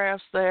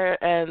photographs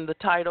there, and the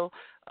title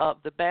of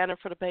the banner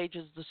for the page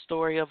is The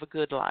Story of a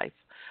Good Life.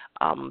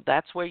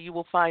 That's where you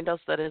will find us.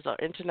 That is our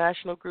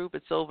international group.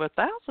 It's over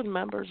 1,000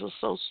 members or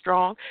so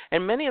strong,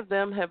 and many of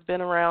them have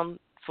been around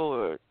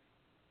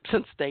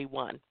since day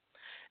one.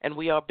 And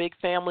we are a big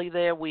family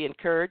there. We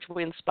encourage,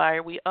 we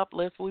inspire, we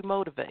uplift, we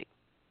motivate.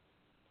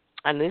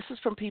 And this is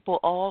from people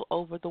all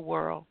over the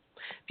world.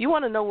 If you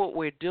want to know what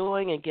we're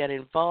doing and get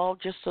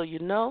involved, just so you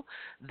know,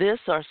 this,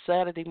 our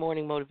Saturday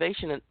morning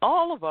motivation, and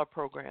all of our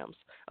programs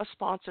are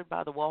sponsored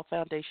by the Wall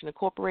Foundation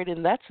Incorporated,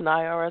 and that's an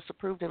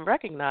IRS-approved and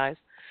recognized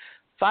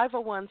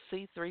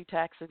 501c3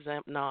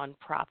 tax-exempt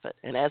nonprofit.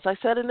 And as I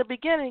said in the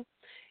beginning,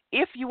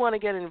 if you want to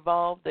get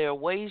involved, there are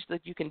ways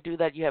that you can do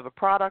that. You have a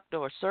product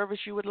or a service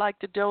you would like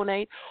to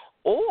donate,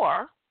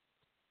 or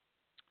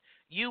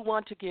you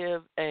want to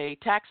give a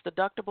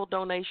tax-deductible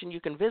donation, you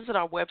can visit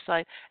our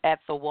website at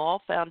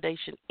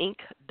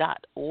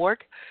thewallfoundationinc.org.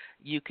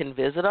 You can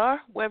visit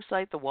our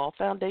website,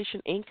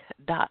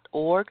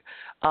 thewallfoundationinc.org,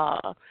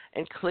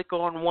 and click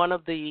on one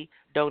of the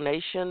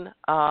donation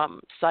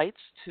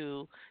sites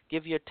to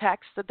give your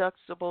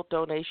tax-deductible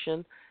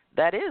donation.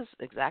 That is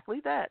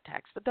exactly that,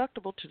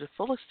 tax-deductible to the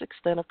fullest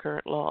extent of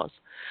current laws.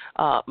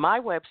 My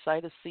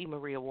website is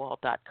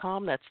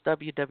cmariawall.com. That's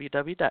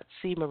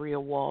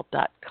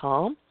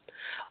www.cmariawall.com.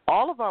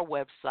 All of our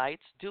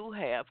websites do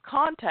have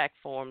contact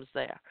forms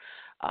there.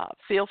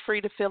 Feel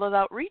free to fill it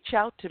out. Reach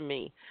out to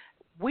me.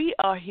 We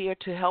are here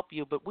to help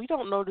you, but we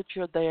don't know that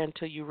you're there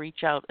until you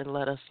reach out and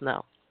let us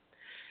know.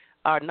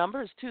 Our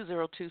number is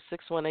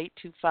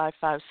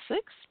 202-618-2556.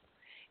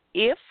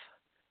 If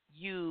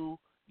you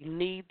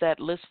need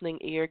that listening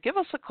ear, give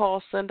us a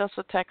call, send us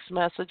a text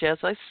message. As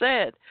I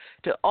said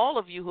to all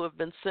of you who have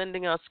been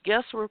sending us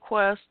guest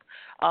requests,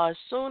 as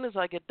soon as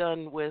I get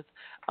done with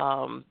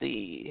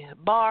the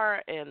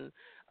bar and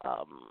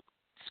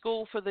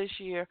school for this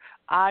year,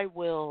 I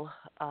will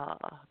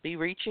be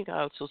reaching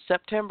out. So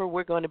September,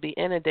 we're going to be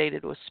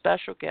inundated with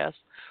special guests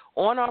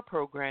on our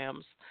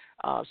programs,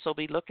 so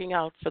be looking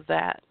out for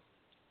that.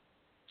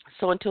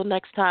 So until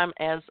next time,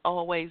 as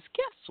always,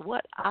 guess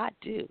what I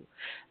do?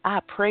 I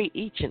pray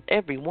each and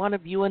every one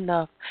of you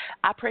enough.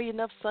 I pray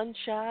enough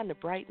sunshine to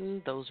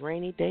brighten those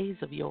rainy days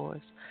of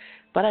yours.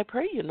 But I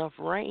pray you enough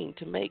rain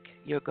to make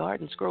your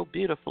gardens grow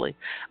beautifully.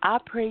 I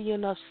pray you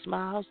enough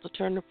smiles to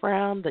turn the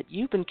frown that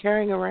you've been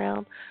carrying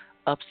around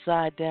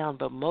upside down.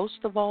 But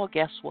most of all,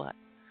 guess what?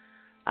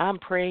 I'm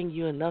praying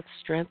you enough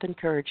strength and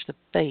courage to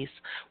face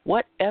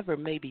whatever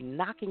may be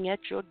knocking at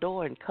your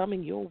door and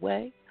coming your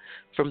way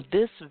from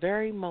this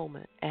very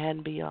moment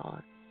and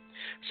beyond.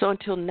 So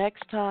until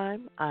next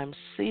time, I'm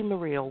C.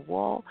 Maria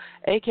Wall,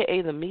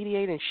 a.k.a. the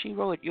Mediator and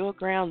Shero at your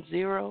ground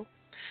zero,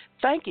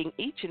 thanking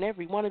each and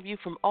every one of you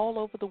from all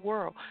over the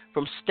world,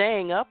 from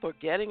staying up or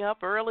getting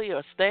up early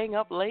or staying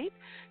up late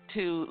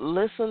to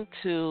listen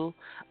to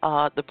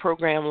the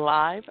program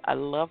live. I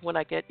love when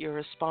I get your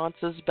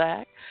responses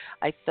back.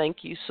 I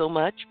thank you so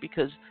much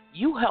because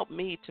you help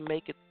me to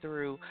make it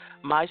through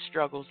my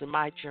struggles and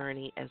my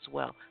journey as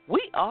well.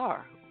 We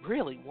are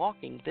really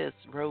walking this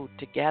road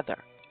together.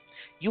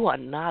 You are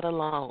not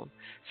alone.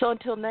 So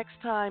until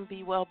next time,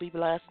 be well, be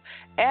blessed.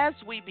 As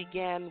we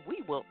began,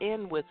 we will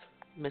end with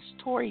Miss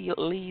Tori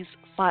Lee's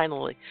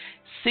Finally.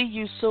 See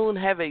you soon.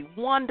 Have a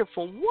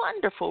wonderful,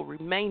 wonderful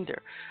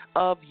remainder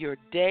of your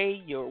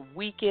day, your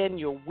weekend,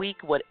 your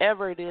week,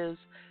 whatever it is.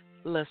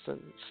 Listen,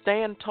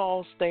 stand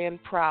tall,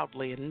 stand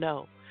proudly, and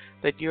know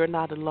that you're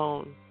not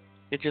alone.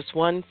 You're just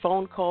one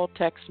phone call,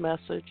 text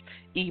message,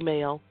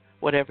 email,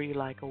 whatever you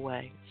like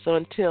away. So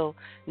until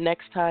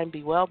next time,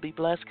 be well, be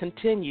blessed.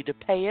 Continue to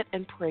pay it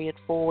and pray it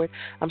forward.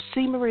 I'm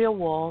C. Maria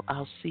Wall.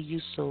 I'll see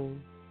you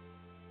soon.